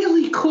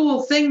really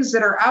cool things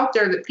that are out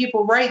there that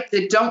people write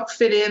that don't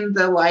fit in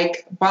the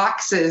like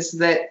boxes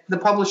that the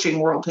publishing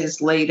world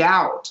has laid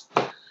out.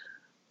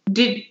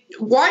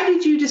 Why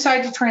did you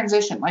decide to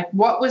transition? Like,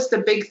 what was the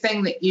big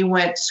thing that you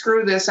went,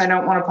 screw this, I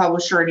don't want a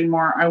publisher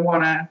anymore, I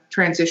want to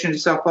transition to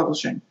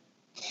self-publishing?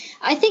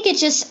 I think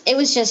it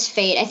was just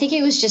fate. I think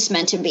it was just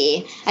meant to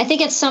be. I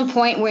think at some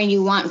point when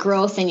you want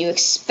growth and you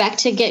expect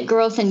to get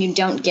growth and you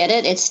don't get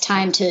it, it's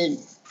time to,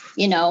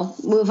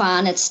 move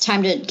on. It's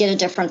time to get a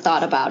different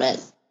thought about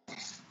it.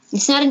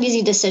 It's not an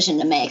easy decision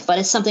to make, but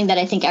it's something that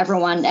I think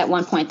everyone at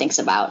one point thinks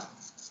about.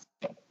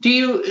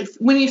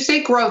 When you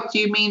say growth, do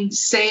you mean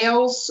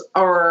sales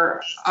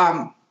or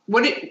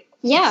what? Like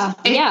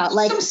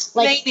some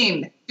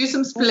splaining. Do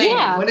some splaining.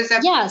 Yeah, what is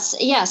that?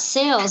 Yes,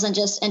 sales and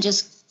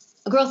just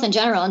growth in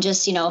general, and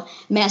just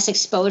mass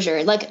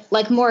exposure,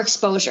 like more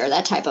exposure,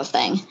 that type of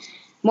thing,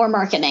 more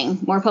marketing,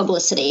 more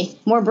publicity,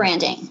 more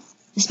branding.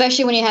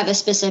 Especially when you have a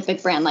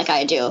specific brand like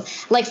I do.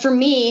 Like for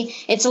me,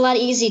 it's a lot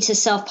easy to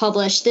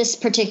self-publish this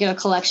particular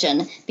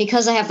collection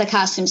because I have the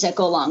costumes that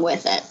go along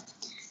with it.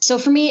 So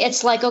for me,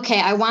 it's like,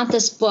 okay, I want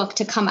this book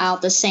to come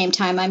out the same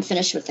time I'm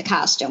finished with the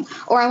costume.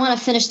 Or I want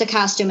to finish the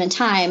costume in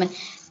time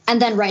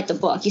and then write the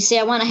book. You see,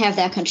 I want to have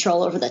that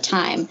control over the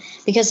time.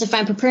 Because if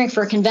I'm preparing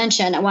for a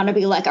convention, I want to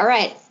be like, all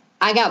right,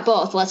 I got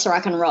both. Let's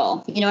rock and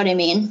roll. You know what I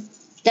mean?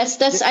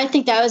 I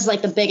think that was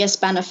like the biggest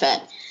benefit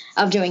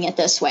of doing it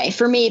this way.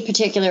 For me, in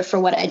particular, for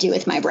what I do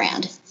with my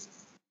brand.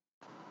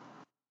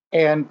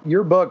 And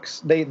your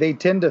books, they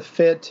tend to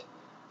fit,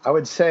 I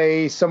would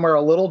say, somewhere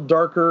a little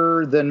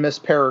darker than Miss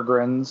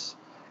Peregrine's,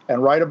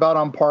 and right about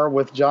on par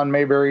with John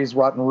Mayberry's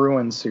Rotten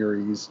Ruin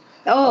series.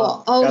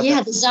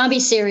 The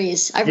zombie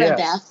series. I've read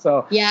that.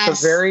 So, yes.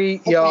 So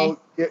very,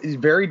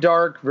 very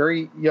dark,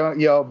 very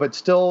young, but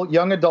still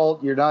young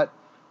adult. You're not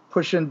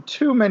pushing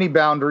too many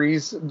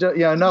boundaries,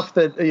 enough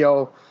that,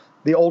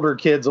 the older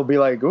kids will be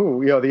like,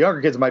 ooh, the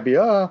younger kids might be,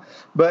 so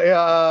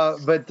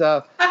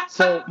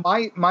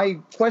my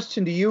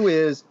question to you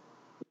is,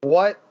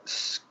 what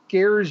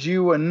scares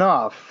you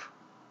enough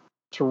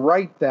to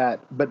write that,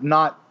 but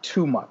not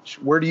too much?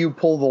 Where do you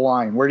pull the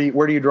line? Where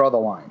do you draw the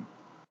line?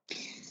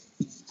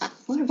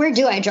 Where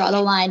do I draw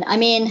the line? I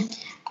mean,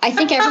 I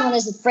think everyone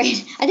is afraid.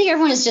 I think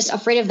everyone is just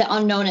afraid of the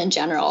unknown in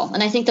general.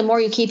 And I think the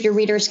more you keep your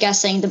readers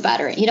guessing, the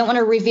better. You don't want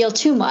to reveal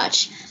too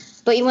much,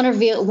 but you want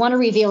to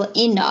reveal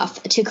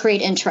enough to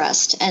create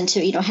interest and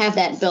to, have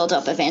that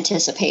buildup of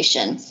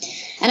anticipation.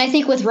 And I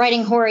think with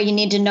writing horror, you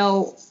need to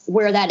know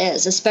where that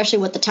is, especially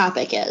what the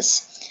topic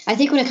is. I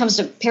think when it comes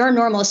to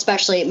paranormal,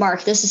 especially,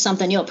 Mark, this is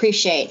something you'll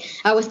appreciate.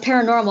 With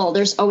paranormal,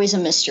 there's always a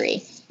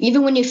mystery.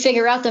 Even when you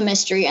figure out the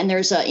mystery and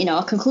there's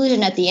a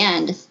conclusion at the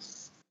end,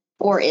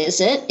 or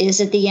is it? Is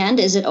it the end?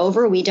 Is it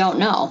over? We don't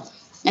know.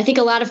 I think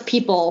a lot of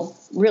people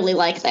really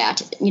like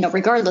that,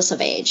 regardless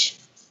of age.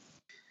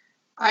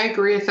 I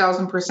agree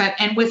 1,000%.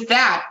 And with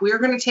that, we're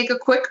going to take a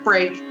quick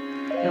break,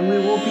 and we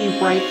will be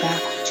right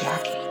back with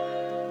Jackie.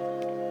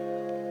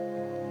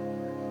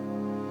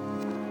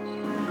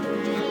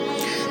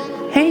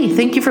 Hey,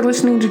 thank you for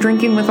listening to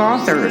Drinking with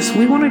Authors.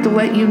 We wanted to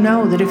let you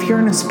know that if you're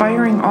an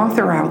aspiring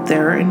author out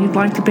there and you'd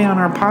like to be on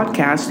our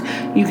podcast,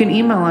 you can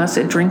email us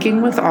at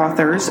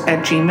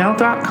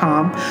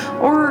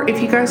drinkingwithauthors@gmail.com. Or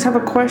if you guys have a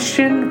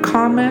question,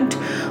 comment,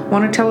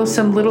 want to tell us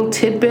some little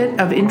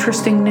tidbit of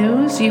interesting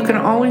news, you can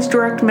always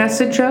direct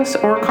message us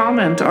or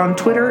comment on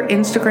Twitter,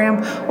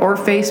 Instagram, or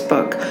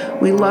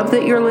Facebook. We love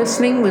that you're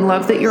listening, we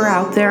love that you're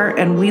out there,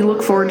 and we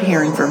look forward to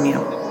hearing from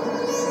you.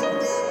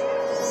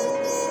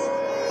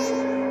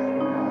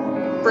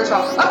 First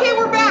of all, okay,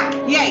 we're back.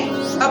 Yay.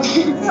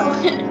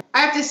 I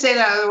have to say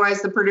that,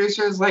 otherwise the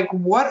producer is like,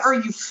 what are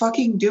you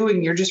fucking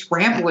doing? You're just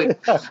rambling.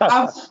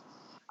 I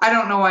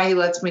don't know why he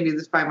lets me do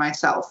this by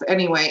myself.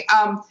 Anyway,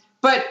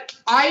 but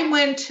I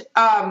went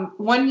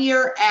 1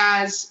 year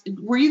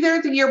were you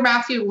there the year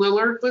Matthew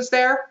Lillard was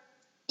there?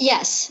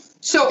 Yes.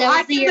 So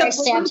I the year I did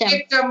the stabbed him.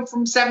 victim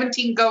from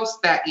 17 Ghosts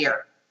that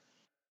year.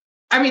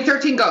 I mean,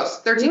 13 Ghosts.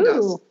 13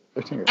 Ghosts.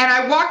 And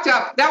I walked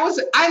up.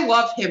 I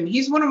love him.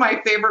 He's one of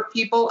my favorite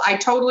people. I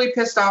totally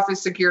pissed off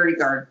his security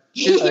guard.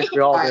 We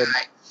all did.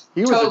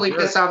 He totally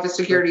pissed off his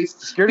security.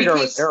 Security guard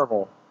was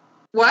terrible.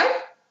 What?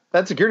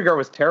 That security guard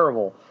was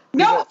terrible.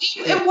 No,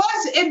 it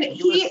was. And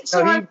he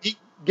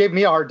gave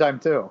me a hard time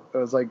too. It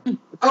was like,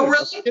 oh,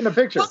 really? In a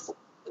picture. Well,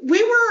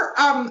 we were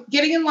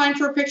getting in line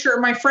for a picture,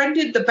 and my friend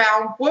did the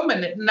bound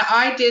woman, and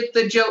I did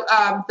the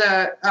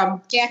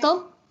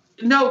Jackal?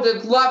 No, the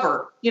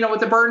lover. With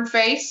the burned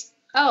face.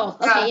 Oh,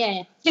 okay,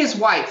 yeah. His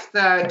wife,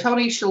 the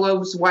Tony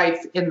Shalhoub's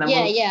wife in the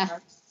movie. Yeah.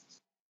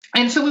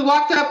 And so we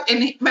walked up,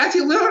 and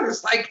Matthew Lillard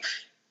was like,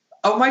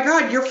 "Oh my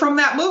God, you're from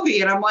that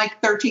movie!" And I'm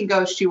like, "13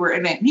 Ghosts, you were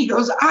in it." And he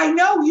goes, "I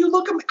know, you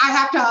look. I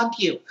have to hug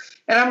you."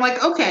 And I'm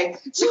like, "Okay."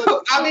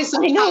 So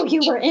obviously, I know you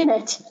were in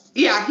it.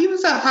 Yeah, he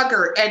was a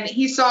hugger, and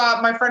he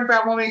saw my friend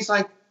Brown Woman. He's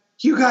like,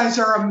 "You guys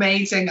are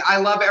amazing. I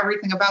love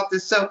everything about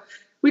this." So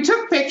we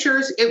took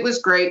pictures. It was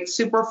great,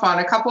 super fun.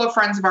 A couple of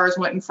friends of ours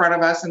went in front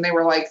of us, and they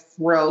were like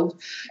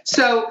thrilled.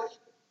 So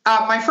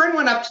my friend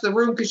went up to the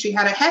room because she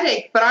had a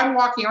headache, but I'm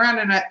walking around,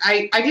 and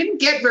I didn't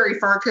get very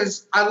far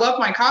because I love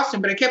my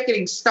costume, but I kept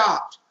getting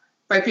stopped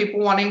by people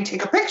wanting to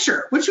take a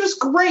picture, which was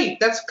great.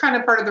 That's kind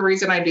of part of the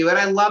reason I do it.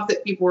 I love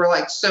that people were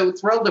like so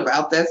thrilled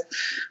about this.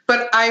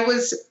 But I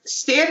was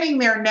standing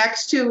there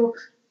next to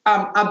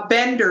a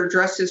bender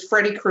dressed as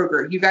Freddy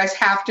Krueger. You guys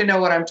have to know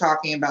what I'm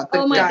talking about.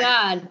 Oh my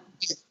God.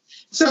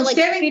 So like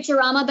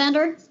Futurama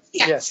bender?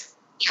 Yes.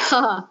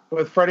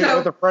 With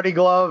the Freddy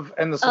glove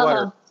and the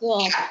sweater.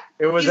 Cool.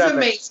 It was He's epic.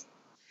 amazing.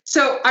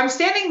 So I'm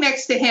standing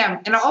next to him,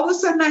 and all of a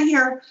sudden I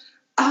hear,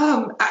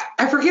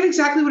 I forget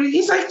exactly what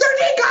he's like, 13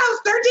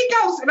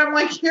 ghosts. And I'm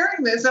like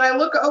hearing this, and I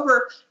look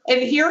over,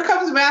 and here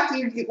comes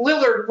Matthew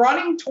Lillard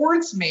running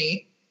towards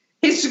me.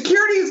 His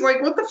security is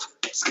like, what the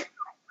fuck is going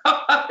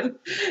on?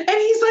 And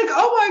he's like,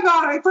 oh my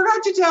God, I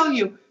forgot to tell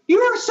you. You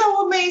are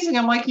so amazing.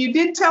 I'm like, you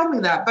did tell me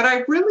that, but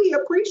I really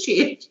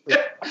appreciate it.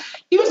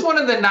 He was one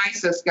of the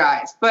nicest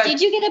guys. But did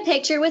you get a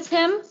picture with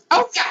him?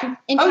 Oh, yeah.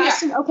 In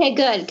costume? Yeah. Okay,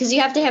 good. Because you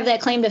have to have that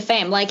claim to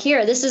fame. Like,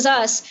 here, this is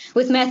us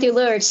with Matthew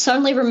Lillard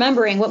suddenly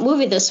remembering what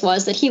movie this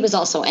was that he was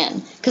also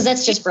in. Because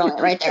that's just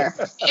brilliant right there.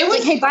 It was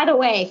like, hey, by the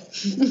way.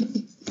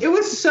 It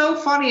was so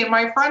funny. And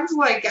my friend's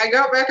like, I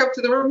got back up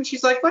to the room, and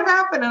she's like, what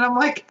happened? And I'm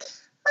like,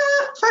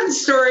 fun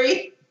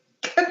story.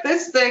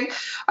 This thing.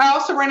 I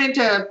also ran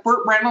into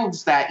Burt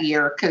Reynolds that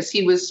year because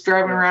he was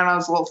driving around on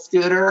his little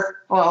scooter.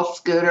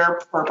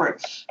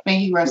 May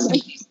he rest in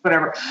peace,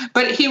 whatever.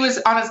 But he was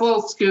on his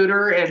little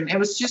scooter, and I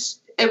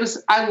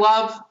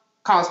love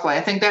cosplay.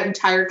 I think that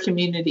entire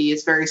community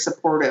is very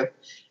supportive.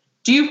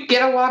 Do you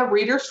get a lot of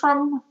readers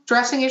from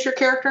dressing as your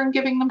character and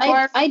giving them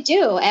flyers? I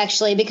do,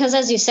 actually, because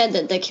as you said,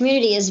 that the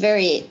community is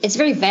very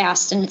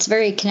vast and it's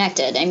very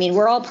connected. I mean,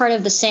 we're all part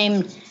of the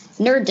same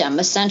nerddom,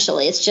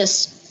 essentially. It's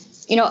just,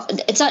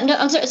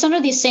 it's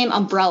under the same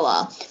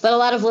umbrella, but a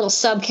lot of little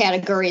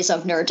subcategories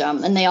of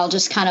nerddom, and they all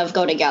just kind of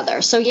go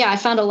together. So yeah, I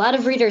found a lot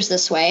of readers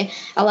this way,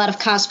 a lot of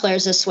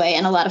cosplayers this way,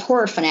 and a lot of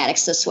horror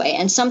fanatics this way.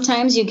 And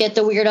sometimes you get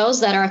the weirdos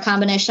that are a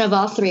combination of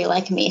all three,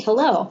 like me.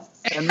 Hello.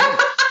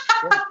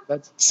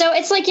 So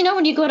it's like,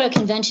 when you go to a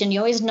convention, you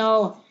always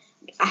know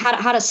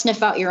how to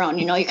sniff out your own.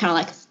 You're kind of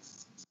like,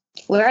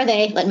 where are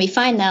they? Let me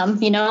find them.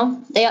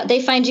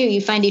 They find you.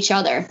 You find each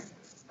other.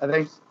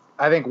 I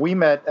think we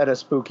met at a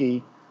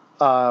spooky.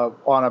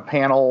 On a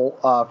panel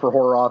for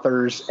horror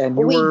authors, and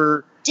you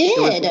were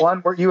the one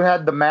where you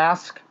had the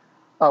mask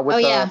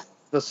with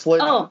the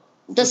slit. Oh,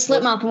 the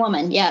slit mouth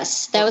woman.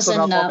 Yes, that was in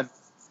one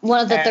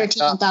of the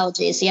 13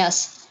 anthologies.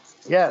 Yes.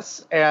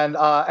 Yes, and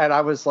I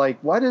was like,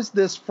 what is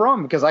this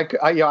from? Because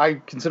I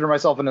consider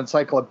myself an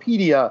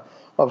encyclopedia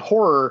of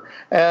horror,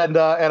 and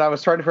I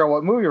was trying to figure out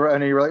what movie,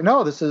 and you were like,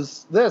 no, this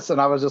is this,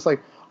 and I was just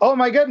like, oh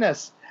my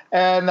goodness,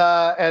 and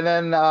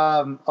then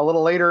a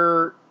little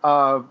later.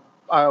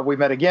 We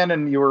met again,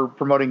 and you were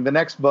promoting the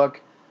next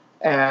book,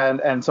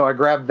 and so I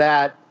grabbed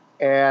that,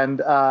 and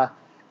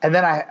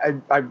then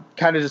I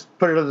kind of just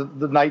put it on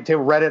the night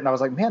table, read it, and I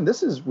was like, man,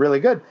 this is really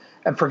good,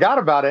 and forgot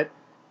about it.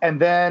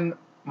 And then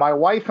my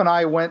wife and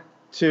I went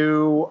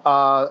to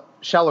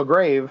Shallow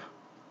Grave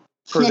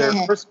for their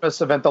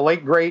Christmas event, the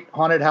late great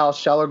Haunted House,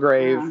 Shallow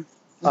Grave.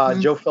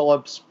 Joe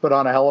Phillips put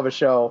on a hell of a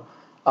show,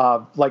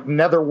 like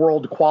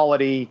netherworld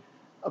quality,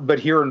 but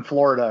here in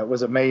Florida. It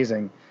was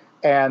amazing.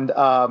 And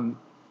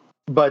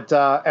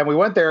and we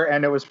went there,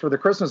 and it was for the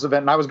Christmas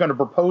event, and I was going to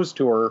propose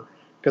to her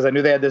because I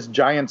knew they had this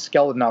giant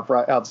skeleton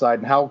outside,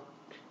 and how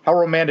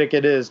romantic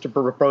it is to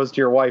propose to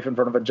your wife in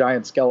front of a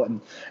giant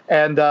skeleton.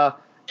 And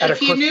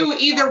if you knew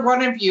either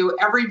one of you,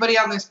 everybody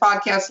on this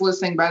podcast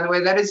listening, by the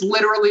way, that is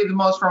literally the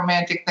most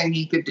romantic thing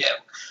he could do.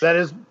 That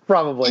is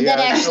probably. And that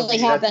actually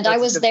happened. I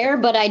was there,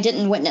 but I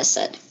didn't witness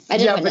it. I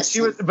didn't witness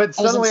it. But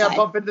suddenly I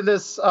bump into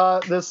this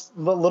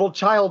little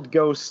child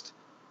ghost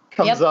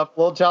comes up,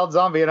 little child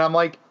zombie, and I'm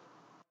like,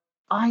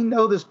 I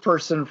know this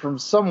person from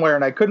somewhere,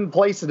 and I couldn't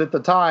place it at the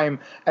time.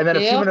 And then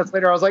a few minutes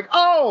later, I was like,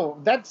 oh,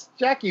 that's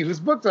Jackie, whose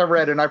books I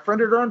read, and I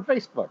friended her on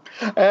Facebook.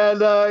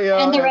 And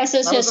and the rest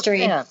is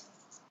history.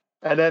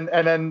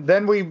 And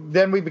then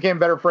we became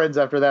better friends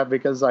after that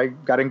because I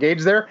got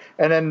engaged there,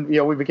 and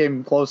then we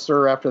became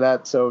closer after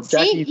that. So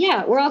Jackie,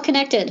 we're all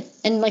connected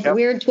in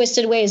weird,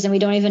 twisted ways, and we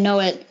don't even know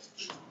it.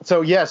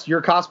 So yes,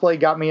 your cosplay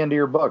got me into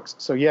your books.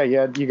 So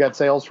you got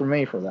sales from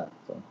me for that.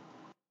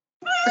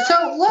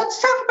 So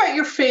let's talk about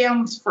your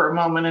fans for a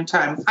moment in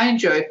time. I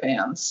enjoy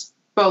fans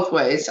both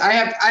ways. I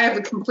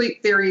have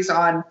complete theories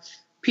on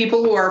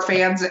people who are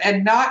fans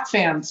and not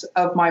fans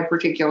of my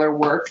particular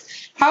work.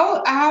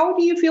 How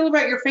do you feel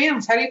about your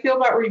fans? How do you feel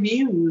about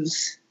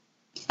reviews?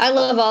 I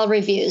love all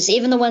reviews,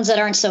 even the ones that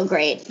aren't so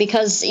great,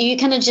 because you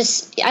kind of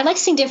I like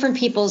seeing different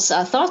people's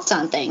thoughts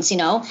on things,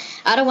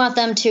 I don't want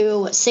them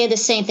to say the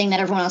same thing that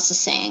everyone else is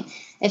saying.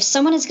 If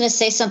someone is going to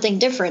say something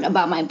different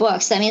about my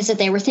books, that means that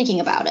they were thinking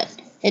about it.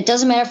 It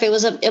doesn't matter if it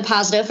was a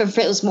positive, if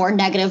it was more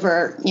negative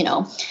or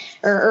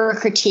a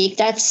critique.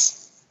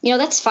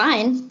 That's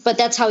fine, but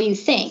that's how you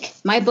think.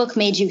 My book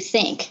made you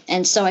think.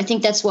 And so I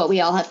think that's what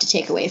we all have to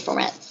take away from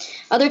it.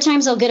 Other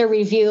times I'll get a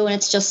review and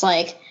it's just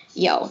like,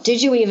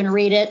 did you even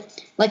read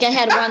it? Like I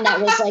had one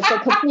that was like the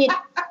complete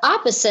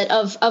opposite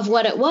of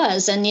what it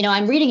was. And,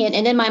 I'm reading it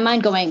and in my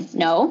mind going,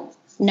 no,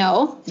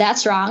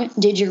 that's wrong.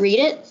 Did you read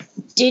it?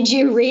 Did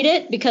you read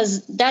it?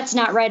 Because that's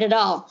not right at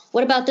all.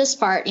 What about this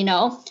part?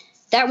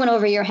 That went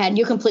over your head.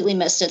 You completely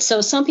missed it.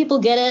 So some people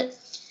get it.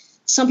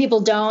 Some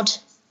people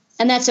don't.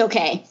 And that's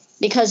okay.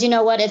 Because you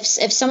know what?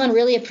 If someone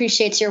really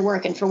appreciates your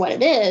work and for what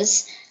it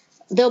is,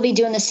 they'll be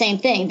doing the same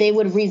thing. They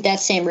would read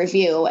that same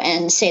review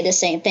and say the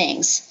same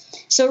things.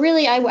 So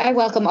really, I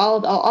welcome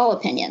all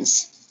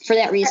opinions for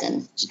that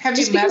reason. Have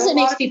you met a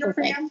lot of your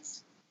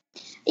fans?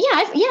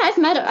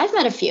 I've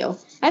met a few.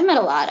 I've met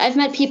a lot. I've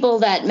met people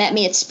that met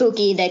me at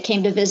Spooky that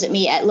came to visit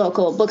me at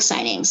local book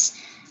signings.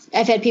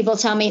 I've had people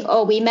tell me,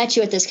 oh, we met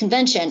you at this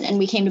convention and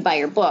we came to buy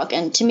your book.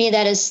 And to me,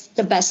 that is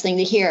the best thing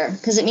to hear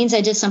because it means I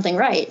did something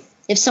right.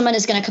 If someone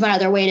is going to come out of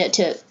their way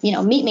to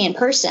meet me in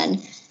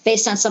person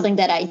based on something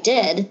that I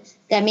did,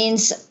 that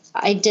means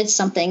I did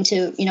something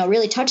to,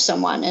 really touch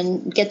someone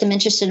and get them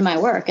interested in my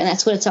work. And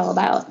that's what it's all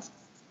about.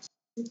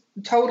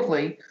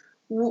 Totally.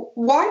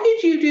 Why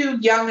did you do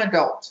young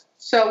adult?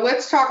 So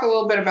let's talk a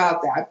little bit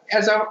about that.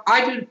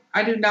 I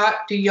do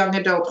not do young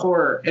adult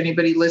horror.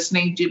 Anybody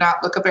listening, do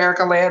not look up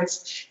Erica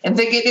Lance and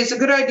think it is a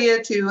good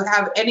idea to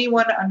have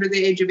anyone under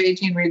the age of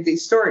 18 read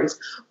these stories.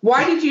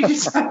 Why did you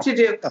decide to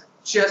do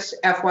just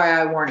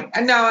FYI warning?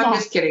 And no, I'm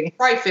just kidding.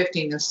 Probably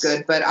 15 is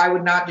good, but I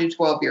would not do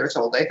 12 years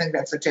old. I think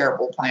that's a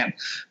terrible plan.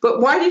 But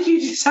why did you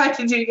decide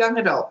to do young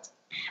adult?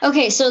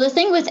 Okay, so the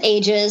thing with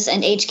ages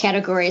and age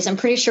categories, I'm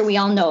pretty sure we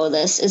all know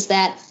this, is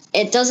that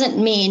it doesn't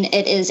mean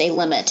it is a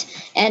limit.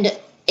 And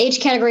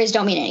age categories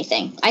don't mean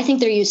anything. I think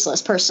they're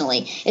useless,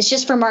 personally. It's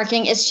just for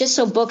marketing. It's just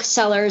so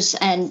booksellers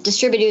and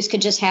distributors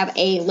could just have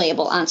a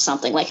label on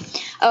something. Like,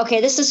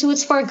 okay, this is who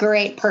it's for.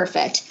 Great,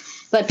 perfect.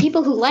 But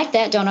people who like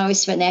that don't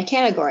always fit in that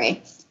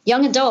category.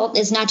 Young adult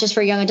is not just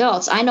for young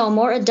adults. I know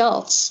more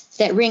adults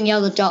that ring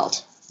young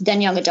adult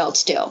than young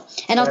adults do.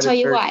 And I'll tell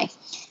you why.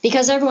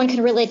 Because everyone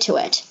can relate to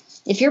it.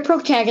 If your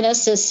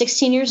protagonist is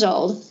 16 years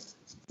old,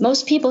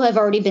 most people have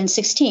already been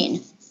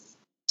 16.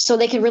 So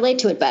they can relate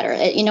to it better.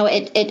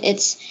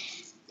 It's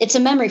a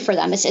memory for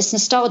them. It's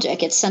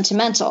nostalgic. It's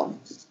sentimental.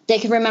 They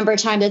can remember a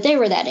time that they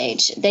were that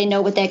age. They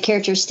know what that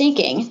character's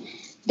thinking.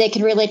 They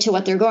can relate to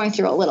what they're going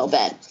through a little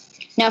bit.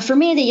 Now, for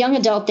me, the young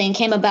adult thing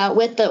came about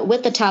with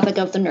the topic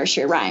of the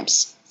nursery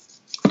rhymes.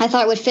 I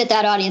thought it would fit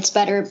that audience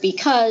better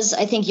because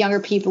I think younger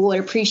people would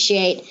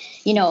appreciate,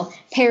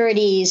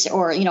 parodies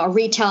or, a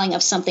retelling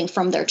of something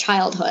from their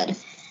childhood.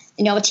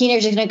 A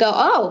teenager is going to go,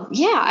 oh,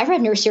 yeah, I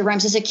read nursery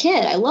rhymes as a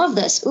kid. I love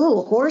this.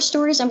 Ooh, horror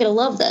stories, I'm going to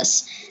love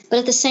this. But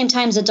at the same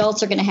time,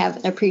 adults are going to have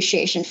an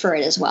appreciation for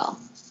it as well.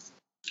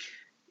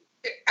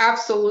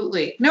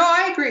 Absolutely. No,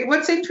 I agree.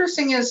 What's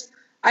interesting is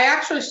I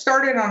actually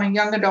started on a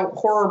young adult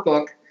horror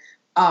book.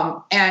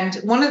 And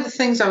one of the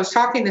things I was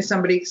talking to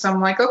somebody, because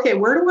I'm like, okay,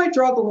 where do I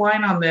draw the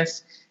line on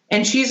this?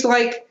 And she's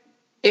like,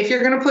 if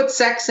you're going to put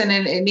sex in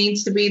it, it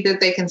needs to be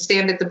that they can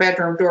stand at the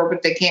bedroom door,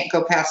 but they can't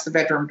go past the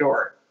bedroom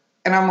door.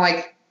 And I'm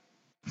like,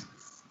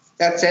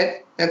 that's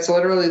it. That's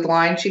literally the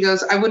line. She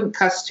goes, I wouldn't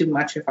cuss too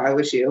much if I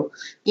was you.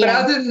 But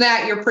other than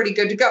that, you're pretty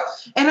good to go.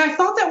 And I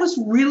thought that was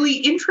really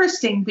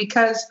interesting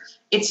because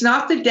it's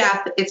not the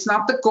death. It's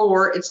not the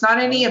gore. It's not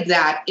any of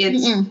that.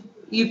 It's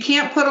you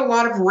can't put a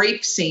lot of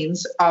rape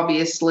scenes,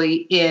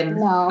 obviously, in.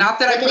 No, not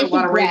that I put a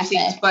lot of rape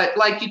scenes, but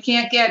like you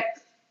can't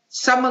get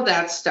some of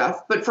that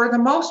stuff. But for the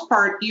most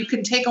part, you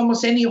can take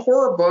almost any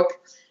horror book,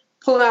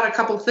 pull out a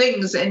couple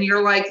things, and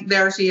you're like,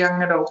 there's a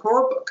young adult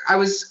horror book. I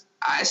was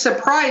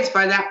surprised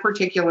by that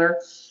particular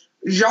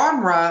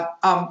genre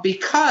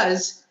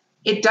because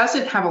it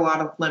doesn't have a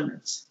lot of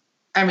limits.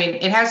 I mean,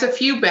 it has a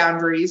few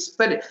boundaries,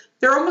 but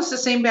they're almost the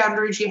same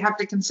boundaries you have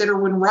to consider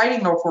when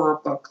writing a horror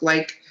book.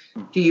 Like,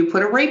 do you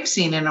put a rape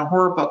scene in a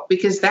horror book?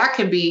 Because that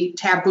can be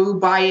taboo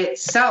by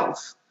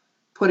itself,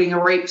 putting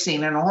a rape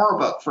scene in a horror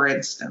book, for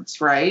instance,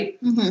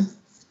 right? Mm-hmm.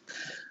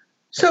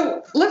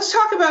 So let's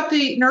talk about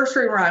the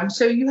nursery rhyme.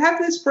 So you have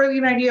this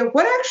brilliant idea.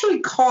 What actually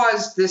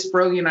caused this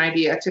brilliant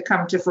idea to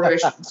come to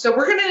fruition? So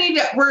we're going to need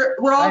to,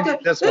 we're all going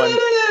this one.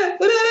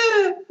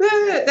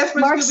 That's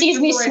Mark sees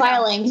me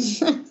smiling.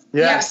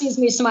 Yeah. Mark sees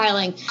me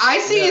smiling. I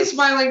see you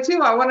smiling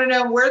too. I want to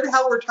know where the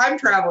hell we're time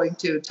traveling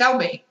to. Tell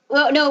me.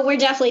 Well, no, we're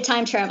definitely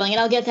time traveling,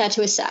 and I'll get that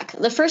to a sec.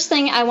 The first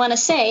thing I want to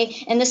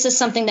say, and this is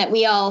something that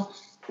we all,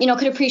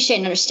 could appreciate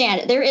and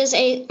understand, there is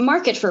a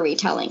market for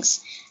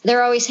retellings.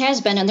 There always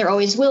has been, and there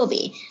always will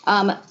be.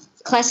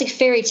 Classic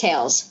fairy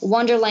tales,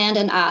 Wonderland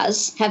and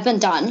Oz, have been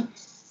done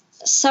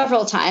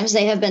several times.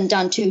 They have been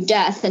done to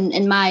death,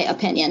 in my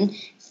opinion.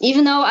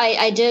 Even though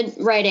I did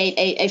write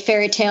a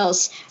fairy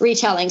tales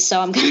retelling, so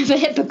I'm kind of a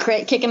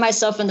hypocrite, kicking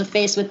myself in the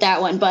face with that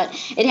one, but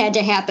it had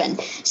to happen.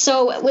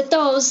 So with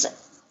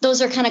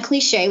those are kind of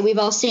cliche. We've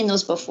all seen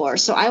those before.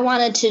 So I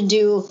wanted to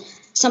do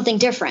something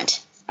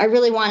different. I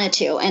really wanted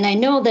to. And I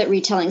know that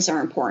retellings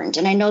are important.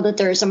 And I know that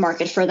there's a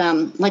market for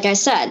them, like I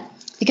said,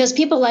 because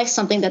people like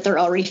something that they're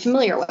already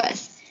familiar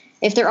with.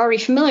 If they're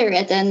already familiar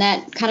with it, then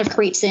that kind of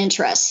creates the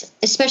interest,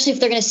 especially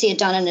if they're going to see it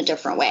done in a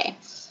different way.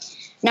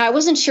 Now, I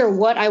wasn't sure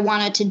what I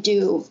wanted to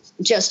do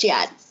just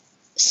yet.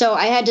 So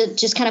I had to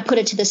just kind of put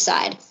it to the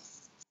side.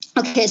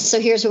 Okay, so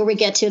here's where we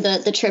get to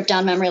the trip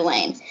down memory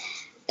lane.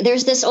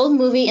 There's this old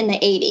movie in the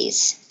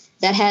 80s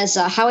that has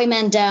Howie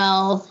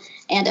Mandel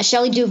and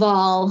Shelley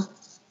Duvall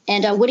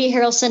and Woody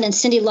Harrelson and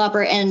Cyndi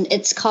Lauper, and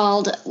it's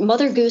called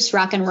Mother Goose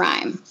Rockin'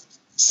 Rhyme.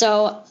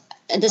 So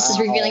this is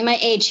revealing my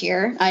age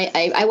here.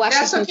 I watched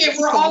this movie. That's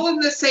okay. We're all in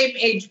the same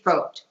age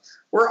boat.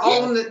 We're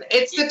all in the.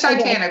 It's the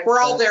Titanic. Okay.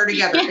 We're all there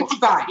together. It's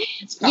fine.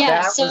 It's fine.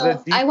 Yeah.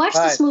 So I watched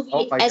this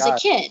movie as a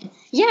kid.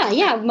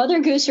 Yeah. Mother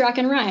Goose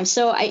Rockin' Rhyme.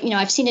 So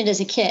I've seen it as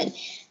a kid.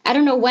 I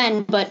don't know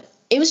when, but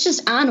it was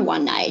just on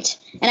one night,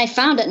 and I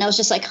found it, and I was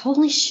just like,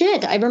 holy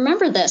shit, I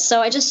remember this.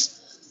 So I just,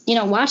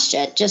 watched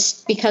it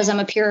just because I'm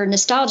a pure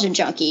nostalgia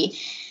junkie.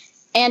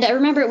 And I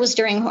remember it was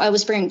during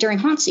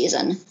haunt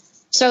season.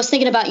 So I was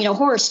thinking about,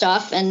 horror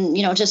stuff and,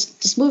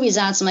 just movies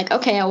on. So I'm like,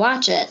 okay, I'll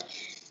watch it.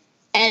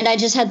 And I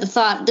just had the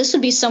thought, this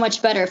would be so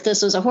much better if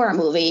this was a horror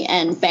movie,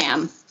 and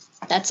bam,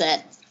 that's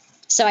it.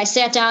 So I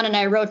sat down and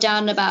I wrote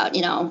down about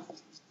 10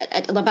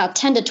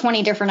 to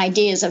 20 different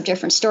ideas of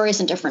different stories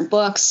and different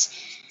books.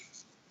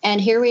 And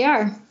here we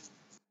are.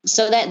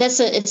 So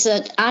it's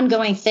an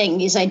ongoing thing.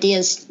 These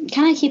ideas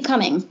kind of keep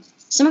coming.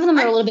 Some of them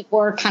are a little bit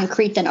more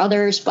concrete than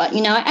others, but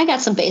I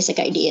got some basic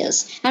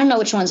ideas. I don't know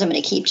which ones I'm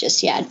going to keep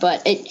just yet,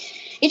 but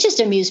it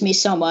just amused me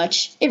so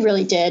much. It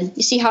really did.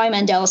 You see Howie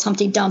Mandel's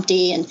Humpty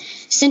Dumpty, and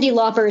Cyndi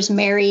Lauper's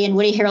Mary, and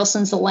Woody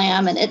Harrelson's The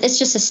Lamb, and it's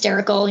just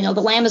hysterical.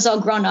 The lamb is all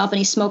grown up and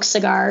he smokes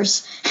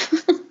cigars.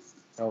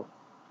 Oh.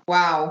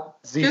 Wow.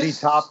 ZZ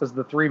Top is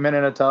the 3 Men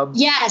in a Tub.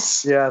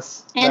 Yes.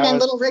 And then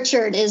Little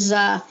Richard is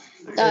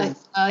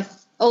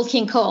Old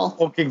King Cole.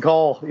 Old King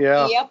Cole,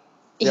 yeah. Yep.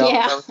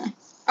 Yeah.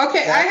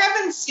 Okay, I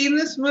haven't seen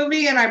this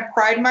movie, and I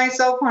pride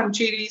myself on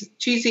cheesy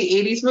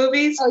 80s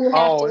movies.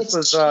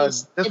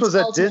 This was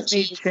a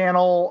Disney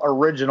Channel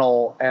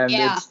original, and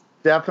it's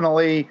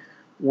definitely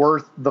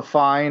worth the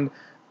find.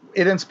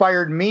 It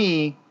inspired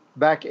me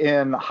back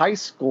in high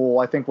school,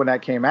 I think, when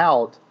that came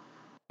out.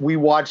 We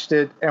watched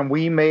it, and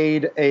we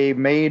made a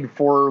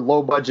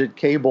made-for-low-budget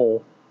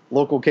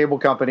local cable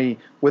company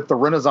with the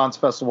Renaissance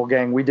Festival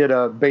gang. We did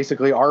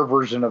basically our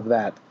version of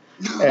that.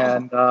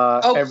 And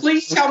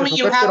please tell me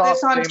you have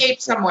this on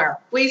tape somewhere.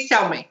 Please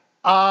tell me.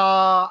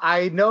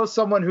 I know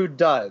someone who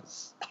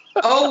does.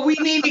 We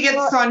need to get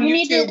this on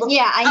YouTube.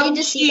 I need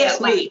to see this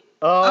one.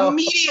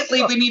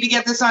 Immediately, we need to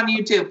get this on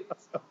YouTube.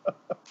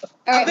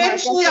 Right,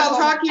 Eventually, Mark, I'll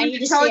talk you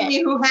into telling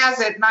me who has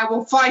it, and I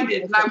will find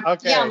it. And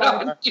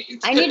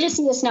I need to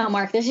see this now,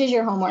 Mark. This is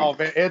your homework. Oh,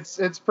 man,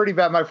 it's pretty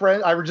bad. My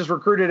friend, I just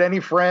recruited any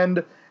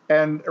friend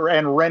and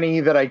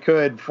Rennie that I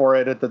could for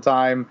it at the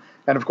time.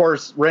 And of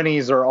course,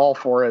 Rennies are all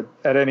for it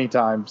at any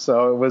time.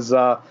 So it was.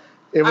 I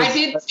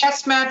did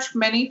test match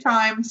many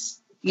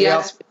times.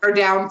 Yes, we're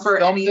down for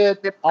any.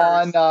 It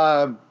on.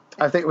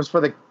 I think it was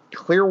for the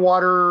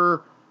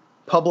Clearwater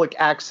Public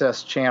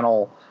Access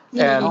Channel,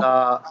 and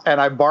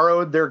I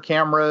borrowed their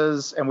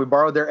cameras, and we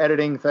borrowed their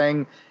editing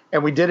thing,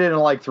 and we did it in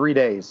like 3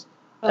 days.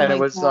 And it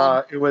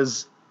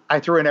was I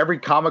threw in every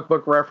comic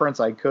book reference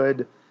I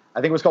could. I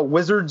think it was called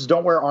Wizards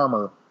Don't Wear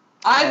Armor.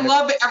 I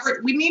love it.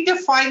 We need to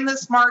find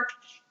this, Mark,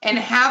 and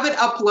have it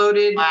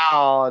uploaded.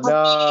 Wow,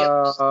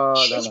 no.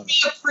 It would be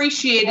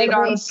appreciated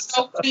on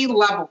so many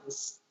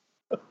levels.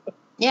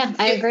 Yeah,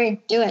 I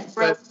agree. Do it.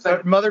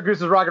 But Mother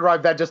Goose's Rocket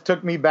Ride, that just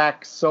took me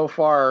back so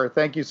far.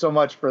 Thank you so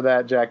much for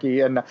that,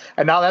 Jackie. And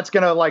now that's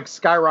gonna like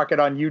skyrocket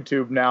on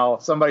YouTube now.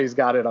 Somebody's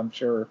got it, I'm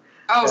sure.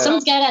 Oh,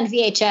 someone's got it on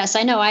VHS.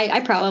 I know. I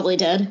probably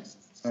did.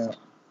 Yeah.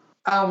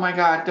 Oh my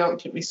God! Don't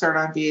get me started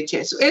on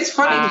VHS. It's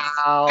funny.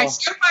 Wow. I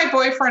showed my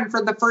boyfriend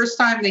for the first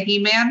time the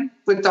He-Man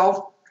with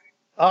Dolph.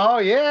 Oh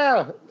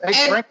yeah,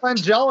 hey, Frank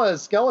Langella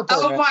is Skeletor.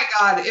 Oh man. my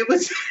God! It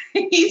was.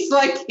 He's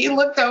like, he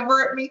looked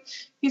over at me.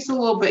 He's a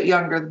little bit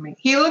younger than me.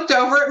 He looked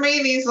over at me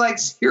and he's like,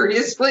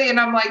 seriously? And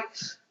I'm like,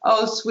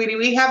 oh, sweetie,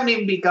 we haven't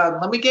even begun.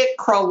 Let me get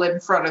Krull in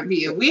front of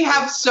you. We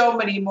have so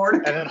many more to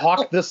go. And then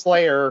Hawk the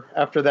Slayer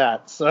after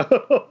that. So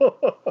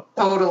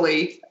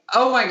Totally.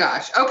 Oh my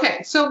gosh.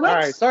 Okay, so let's.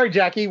 all right, sorry,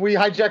 Jackie, we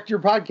hijacked your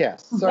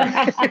podcast.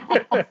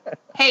 Sorry.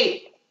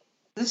 Hey,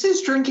 this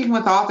is Drinking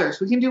with Authors.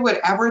 We can do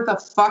whatever the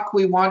fuck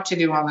we want to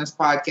do on this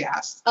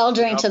podcast. I'll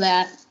drink to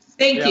that.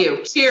 Thank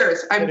you.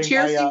 Cheers. I'm Getting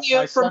cheersing my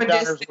you from a sundowners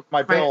distance. with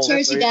my pills.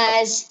 Cheers, you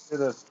guys. Do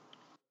this.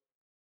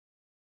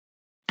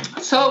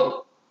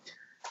 So,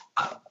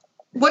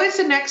 what is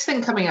the next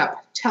thing coming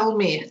up? Tell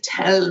me.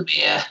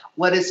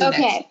 What is the next?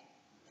 Okay.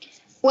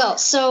 Well,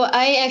 so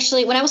I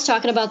actually, when I was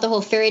talking about the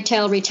whole fairy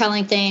tale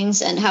retelling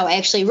things and how I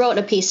actually wrote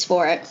a piece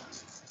for it,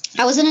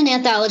 I was in an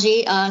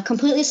anthology,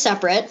 completely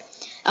separate.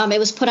 It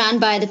was put on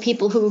by the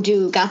people who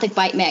do Gothic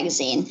Bite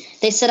magazine.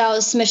 They set out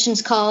a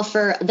submissions call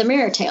for The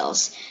Mirror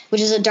Tales,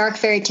 which is a dark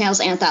fairy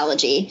tales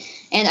anthology.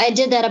 And I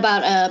did that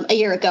about a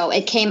year ago.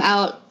 It came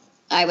out,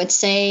 I would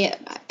say,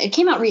 it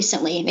came out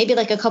recently, maybe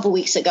like a couple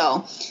weeks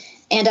ago.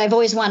 And I've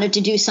always wanted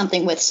to do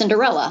something with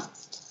Cinderella.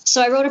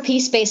 So I wrote a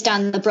piece based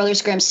on the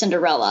Brothers Grimm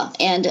Cinderella.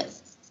 And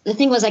the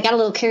thing was, I got a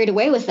little carried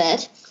away with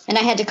it, and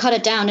I had to cut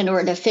it down in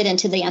order to fit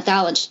into the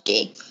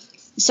anthology.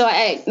 So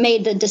I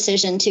made the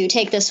decision to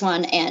take this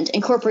one and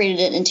incorporated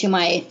it into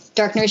my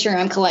Dark Nursery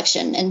Rhyme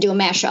collection and do a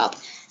mashup.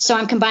 So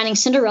I'm combining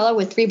Cinderella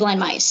with Three Blind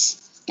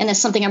Mice, and that's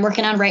something I'm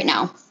working on right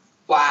now.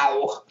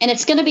 Wow. And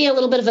it's going to be a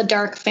little bit of a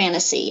dark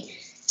fantasy.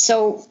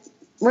 So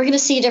we're going to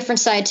see a different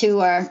side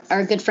to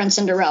our good friend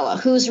Cinderella,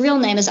 whose real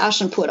name is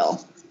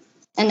Aschenputtel.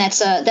 And that's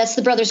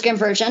the Brothers Grimm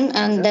version,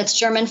 and that's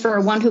German for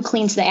one who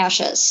cleans the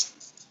ashes.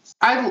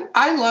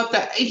 I love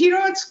that. You know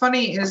what's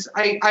funny is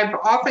I've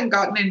often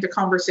gotten into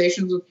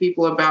conversations with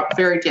people about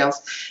fairy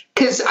tales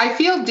because I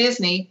feel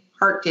Disney,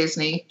 heart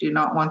Disney, do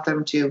not want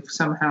them to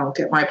somehow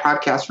get my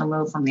podcast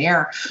removed from the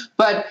air,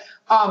 but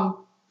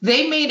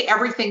they made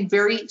everything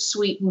very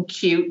sweet and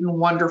cute and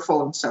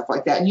wonderful and stuff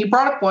like that. And you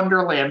brought up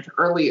Wonderland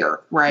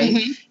earlier, right?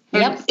 Mm-hmm.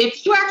 And Yep.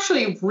 if you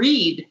actually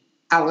read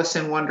Alice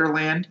in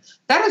Wonderland,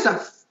 that is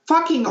a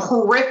fucking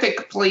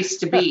horrific place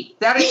to be.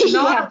 That is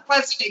not Yeah. a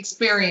pleasant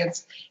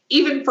experience,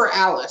 even for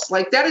Alice.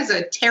 Like, that is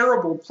a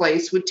terrible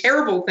place with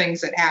terrible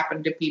things that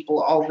happen to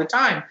people all the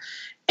time.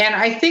 And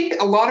I think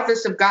a lot of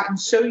us have gotten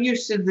so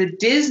used to the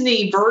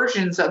Disney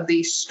versions of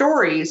these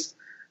stories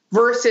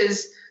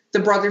versus the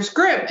Brothers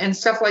Grimm and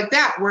stuff like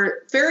that,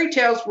 where fairy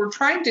tales were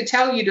trying to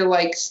tell you to,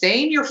 like,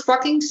 stay in your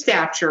fucking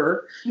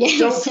stature. Yeah,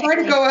 Don't try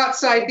to go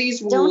outside these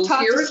Don't rules.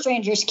 talk to Here's-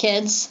 strangers,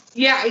 kids.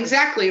 Yeah,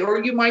 exactly.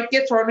 Or you might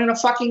get thrown in a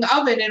fucking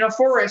oven in a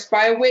forest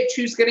by a witch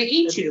who's going to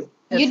eat you.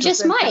 It's You the just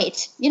same thing.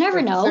 might. You never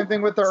It's know. the same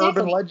thing with the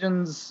Exactly. urban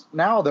legends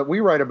now that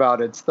we write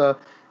about. It's the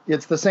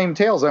same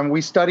tales, and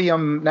we study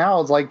them now.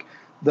 It's like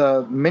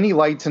the mini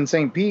lights in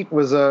St. Pete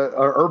was a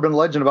urban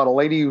legend about a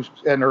lady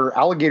and her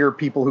alligator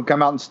people who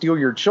come out and steal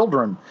your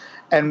children,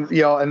 and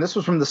and this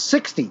was from the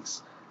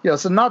 60s.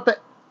 So not the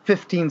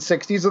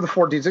 1560s or the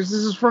 1460s. This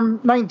is from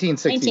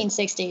 1960s.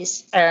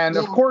 1960s. And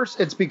of Yeah. course,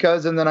 it's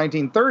because in the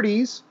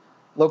 1930s,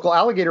 local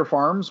alligator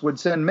farms would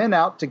send men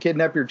out to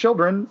kidnap your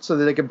children so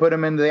that they could put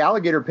them into the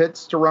alligator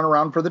pits to run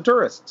around for the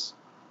tourists.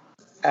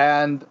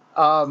 And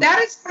That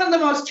is one of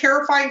the most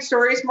terrifying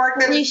stories, Mark.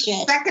 That Holy is the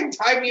shit. second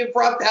time you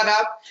brought that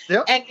up.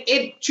 Yep. And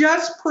it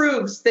just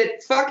proves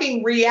that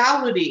fucking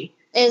reality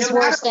Is no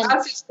worse matter than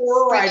us as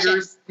horror fiction.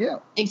 writers. yeah,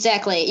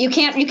 Exactly. You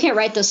can't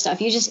write this stuff.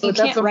 You But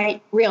that's can't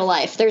write real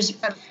life. There's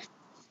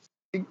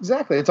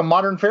exactly. It's a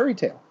modern fairy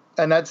tale.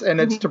 And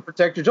it's to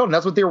protect your children.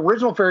 That's what the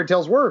original fairy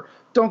tales were.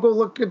 Don't go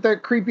look at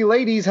that creepy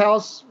lady's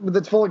house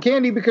that's full of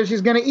candy because she's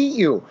going to eat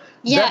you.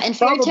 yeah, That and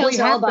fairy probably tales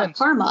are all about happened.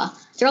 karma.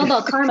 They're all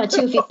about karma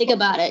too, if you think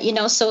about it.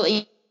 So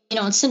in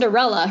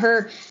Cinderella,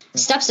 her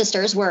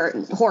stepsisters were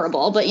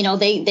horrible, but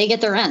they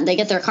get their end, they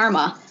get their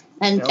karma,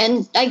 and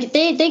Yep.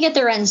 they get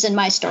their ends in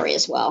my story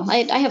as well.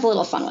 I have a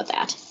little fun with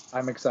that.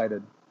 I'm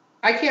excited.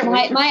 I can't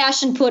wait. My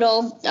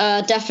Aschenputtel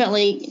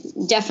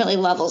definitely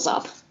levels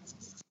up.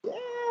 Yeah.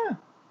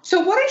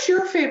 So what is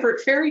your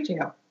favorite fairy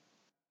tale?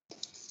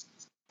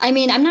 I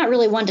mean, I'm not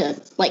really one to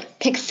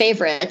pick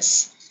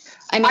favorites.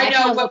 I mean, I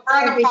know, but we're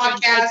on a everything.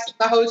 podcast.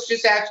 The host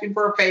just asked you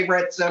for a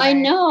favorite. So I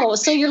know.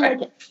 So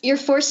you're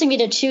forcing me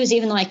to choose,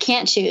 even though I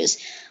can't choose.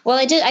 Well,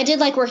 I did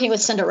like working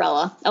with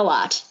Cinderella a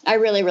lot. I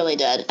really, really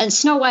did. And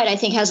Snow White, I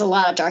think, has a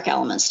lot of dark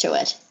elements to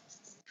it.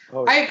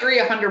 Oh, I agree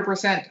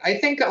 100%. I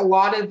think a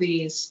lot of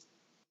these,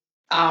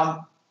 one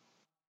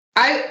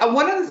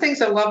of the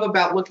things I love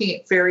about looking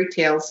at fairy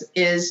tales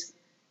is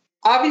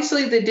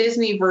obviously the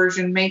Disney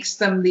version makes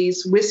them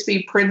these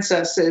wispy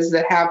princesses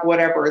that have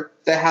whatever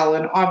the hell,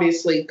 and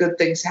obviously good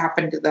things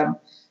happen to them.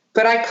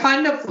 But I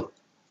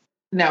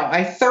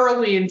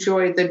thoroughly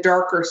enjoy the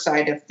darker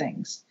side of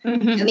things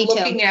and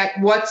looking at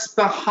what's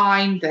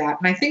behind that.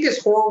 And I think as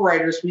horror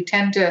writers, we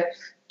tend to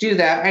do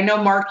that. I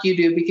know, Mark, you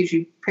do, because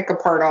you pick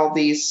apart all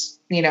these,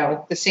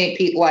 the St.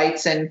 Pete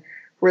lights, and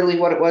really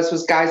what it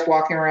was guys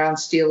walking around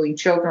stealing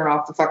children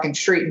off the fucking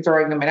street and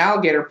throwing them in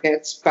alligator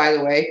pits, by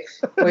the way,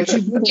 which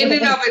in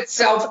and of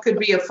itself could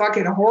be a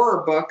fucking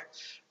horror book.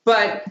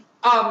 But,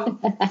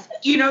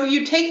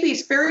 you take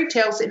these fairy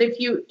tales, and if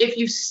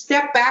you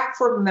step back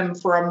from them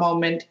for a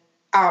moment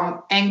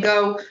and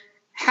go,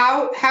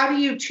 how do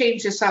you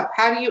change this up?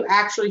 How do you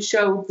actually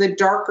show the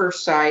darker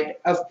side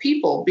of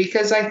people?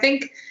 Because I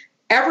think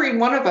every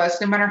one of us,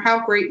 no matter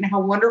how great and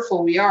how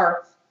wonderful we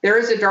are, there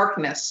is a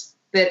darkness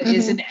that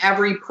is in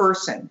every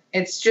person.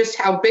 It's just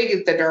how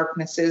big the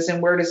darkness is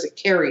and where does it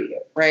carry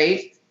you,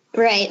 right?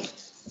 Right.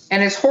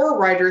 And as horror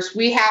writers,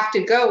 we have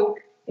to go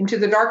into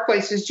the dark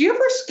places. Do you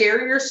ever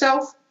scare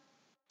yourself?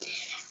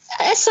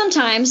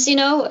 Sometimes,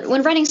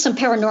 when writing some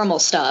paranormal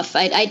stuff,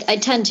 I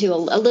tend to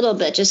a little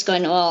bit, just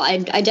going, well, I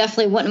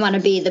definitely wouldn't want to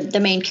be the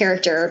main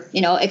character,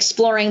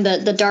 exploring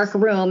the dark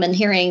room and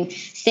hearing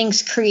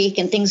things creak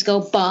and things go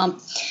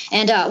bump.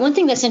 And one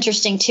thing that's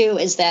interesting, too,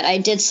 is that I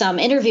did some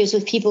interviews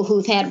with people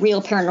who've had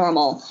real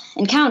paranormal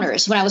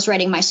encounters when I was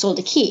writing My Soul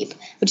to Keep,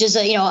 which is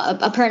a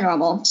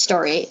paranormal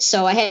story.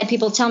 So I had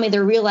people tell me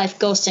their real life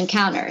ghost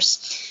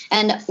encounters.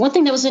 And one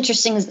thing that was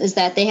interesting is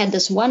that they had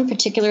this one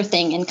particular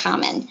thing in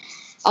common.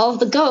 All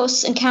of the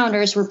ghosts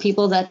encounters were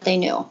people that they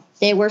knew.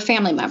 They were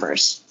family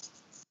members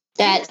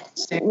that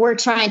were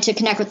trying to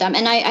connect with them.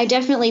 And I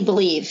definitely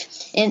believe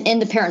in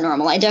the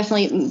paranormal. I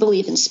definitely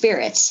believe in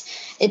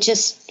spirits.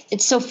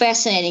 It's so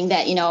fascinating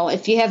that,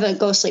 if you have a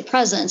ghostly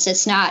presence,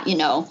 it's not,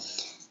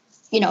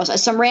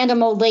 some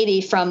random old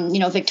lady from,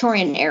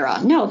 Victorian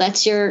era. No,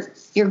 that's your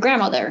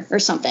grandmother or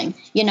something,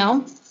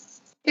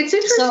 It's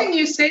interesting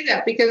you say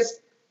that, because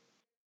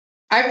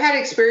I've had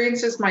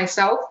experiences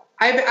myself.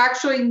 I've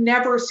actually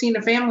never seen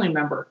a family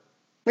member.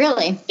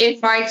 Really?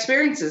 In my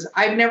experiences,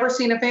 I've never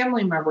seen a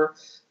family member.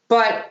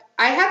 But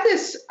I had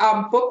this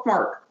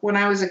bookmark when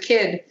I was a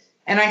kid,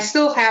 and I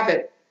still have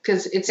it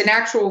because it's an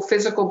actual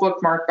physical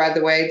bookmark, by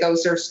the way.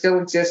 Those are still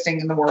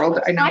existing in the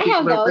world. I know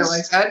people don't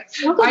realize that.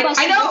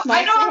 I know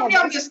I'm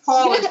on this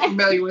call is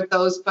familiar with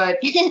those, but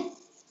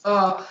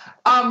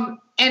and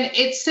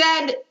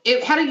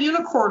it had a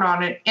unicorn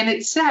on it, and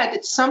it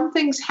said some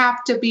things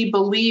have to be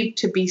believed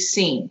to be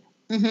seen.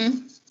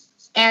 Mm-hmm.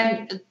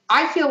 And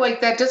I feel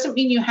like that doesn't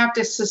mean you have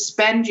to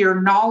suspend your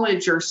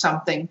knowledge or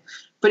something.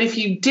 But if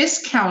you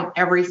discount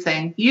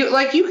everything, you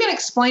can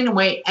explain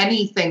away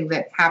anything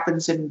that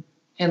happens in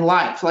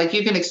life. Like,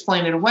 you can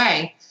explain it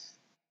away.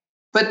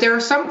 But there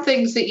are some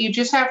things that you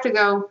just have to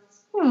go,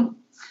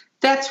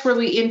 that's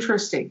really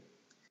interesting.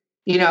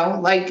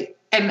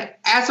 And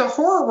as a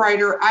horror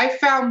writer, I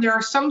found there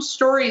are some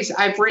stories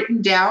I've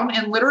written down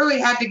and literally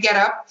had to get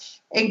up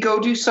and go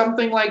do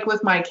something like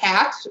with my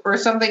cat or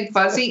something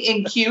fuzzy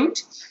and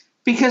cute,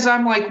 because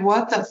I'm like,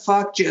 what the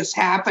fuck just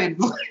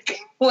happened?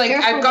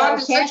 I've gone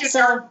to such a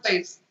dark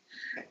place.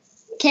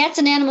 Cats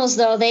and animals,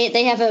 though,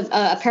 they have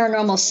a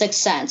paranormal sixth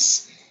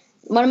sense.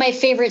 One of my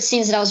favorite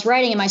scenes that I was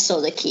writing in My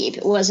Soul to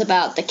Keep was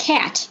about the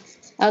cat.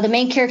 The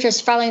main character is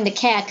following the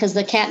cat because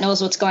the cat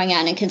knows what's going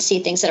on and can see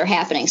things that are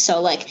happening.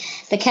 So,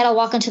 the cat will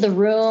walk into the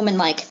room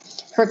and,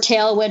 her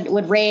tail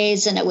would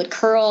raise and it would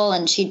curl,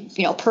 and she'd,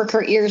 perk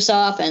her ears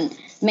up, and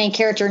the main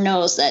character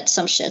knows that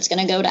some shit's going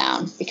to go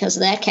down because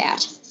of that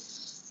cat.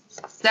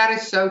 That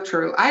is so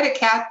true. I had a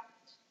cat.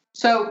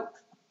 So,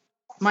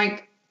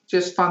 Mike,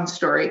 just fun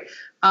story.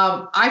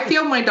 I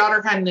feel my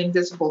daughter had an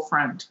invisible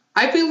friend.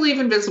 I believe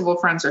invisible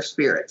friends are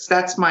spirits.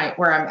 That's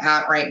where I'm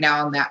at right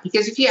now on that.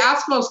 Because if you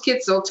ask most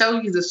kids, they'll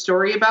tell you the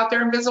story about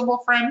their invisible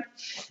friend.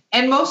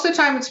 And most of the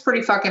time it's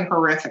pretty fucking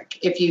horrific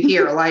if you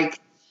hear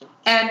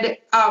and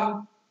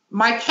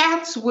my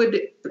cats would,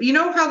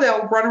 how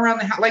they'll run around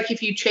the house,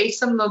 if you chase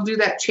them, they'll do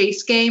that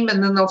chase game,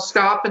 and then they'll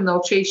stop and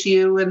they'll chase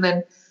you. And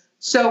then,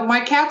 so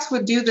my cats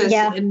would do this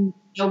and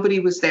nobody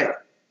was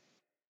there.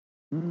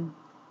 Mm.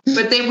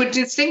 But they would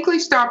distinctly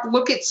stop,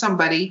 look at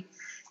somebody,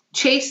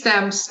 chase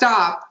them,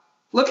 stop,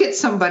 look at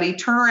somebody,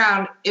 turn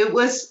around. It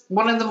was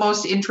one of the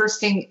most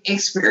interesting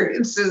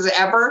experiences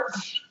ever.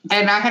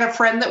 And I had a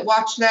friend that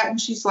watched that, and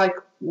she's like,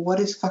 what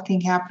is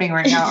fucking happening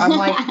right now? I'm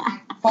like,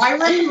 my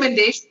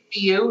recommendation to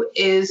you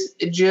is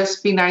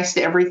just be nice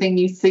to everything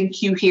you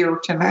think you hear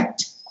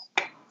tonight.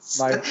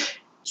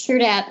 True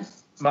that.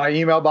 My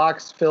email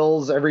box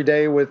fills every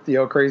day with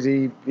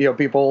crazy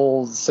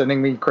people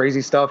sending me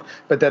crazy stuff,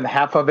 but then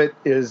half of it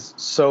is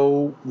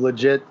so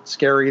legit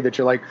scary that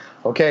you're like,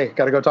 okay,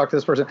 got to go talk to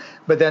this person.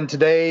 But then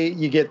today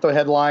you get the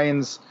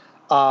headlines.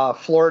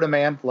 Florida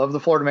man, love the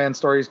Florida man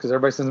stories because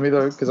everybody sends me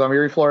because I'm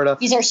Erie, Florida.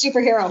 He's our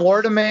superhero.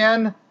 Florida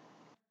man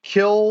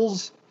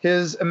kills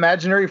his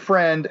imaginary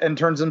friend and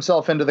turns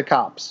himself into the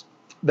cops.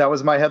 That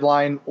was my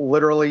headline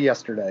literally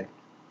yesterday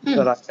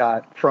that I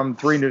got from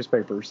 3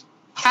 newspapers.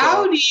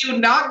 How do you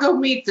not go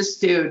meet this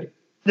dude?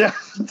 Yeah,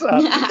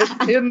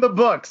 it's in the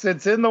books.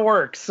 It's in the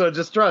works. So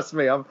just trust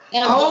me. Oh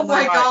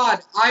my God.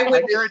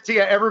 I guarantee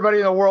you everybody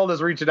in the world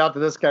is reaching out to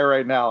this guy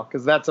right now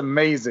because that's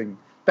amazing.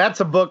 That's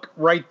a book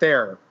right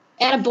there.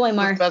 Attaboy,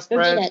 Mark. Best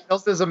friend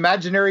kills his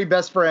imaginary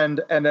best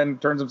friend and then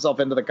turns himself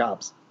into the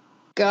cops.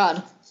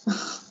 God.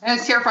 And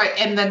it's terrifying.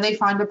 And then they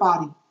find a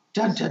body.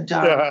 Dun, dun,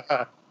 dun.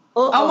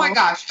 Oh my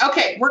gosh.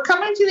 Okay, we're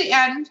coming to the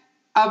end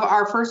of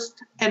our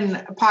first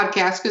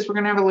podcast because we're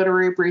going to have a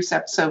literary briefs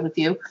episode with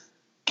you.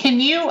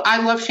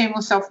 I love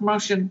shameless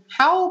self-promotion.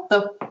 How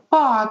the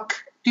fuck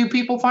do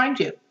people find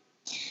you?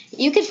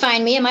 You could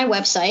find me at my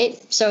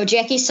website, so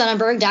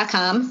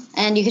JackieSonnenberg.com,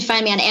 and you can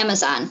find me on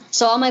Amazon.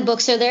 So all my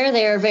books are there.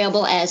 They're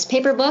available as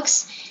paper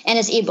books and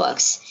as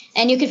ebooks.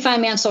 And you can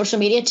find me on social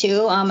media,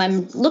 too.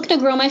 I'm looking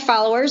to grow my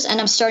followers, and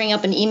I'm starting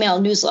up an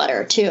email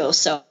newsletter, too.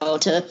 So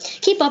to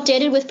keep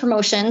updated with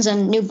promotions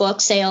and new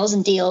book sales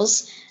and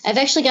deals. I've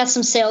actually got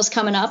some sales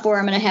coming up where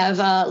I'm going to have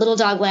Little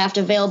Dog Laughed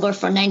available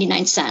for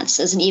 99 cents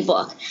as an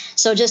ebook.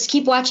 So just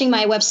keep watching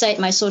my website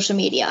and my social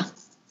media,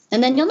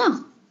 and then you'll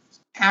know.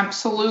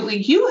 Absolutely.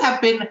 You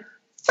have been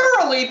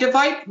thoroughly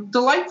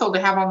delightful to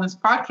have on this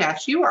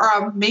podcast. You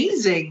are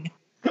amazing.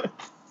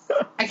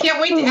 I can't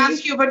wait to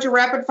ask you a bunch of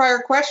rapid fire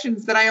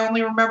questions that I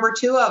only remember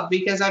 2 of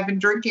because I've been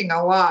drinking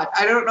a lot.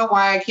 I don't know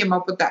why I came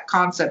up with that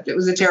concept. It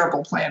was a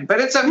terrible plan, but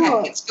it's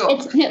okay. It's cool.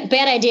 It's a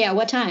bad idea.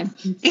 What time?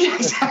 Yeah,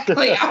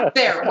 exactly. Out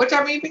there. What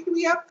time are you picking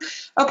me up?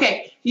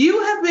 Okay.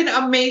 You have been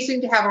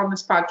amazing to have on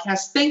this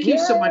podcast. Thank you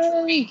so much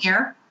for being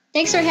here.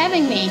 Thanks for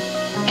having me.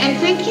 And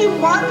thank you,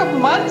 Mark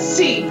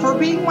Muncy, for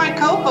being my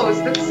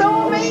co-host. That's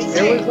so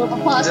amazing.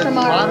 Applause for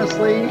Mark.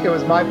 Honestly, it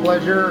was my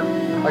pleasure.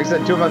 Like I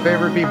said, 2 of my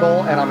favorite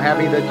people, and I'm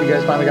happy that you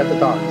guys finally got to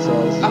talk.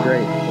 So this is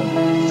great.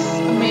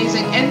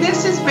 Amazing. And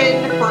this has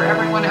been, for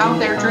everyone out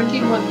there,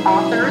 Drinking with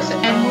Authors,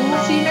 and we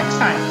will see you next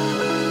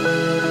time.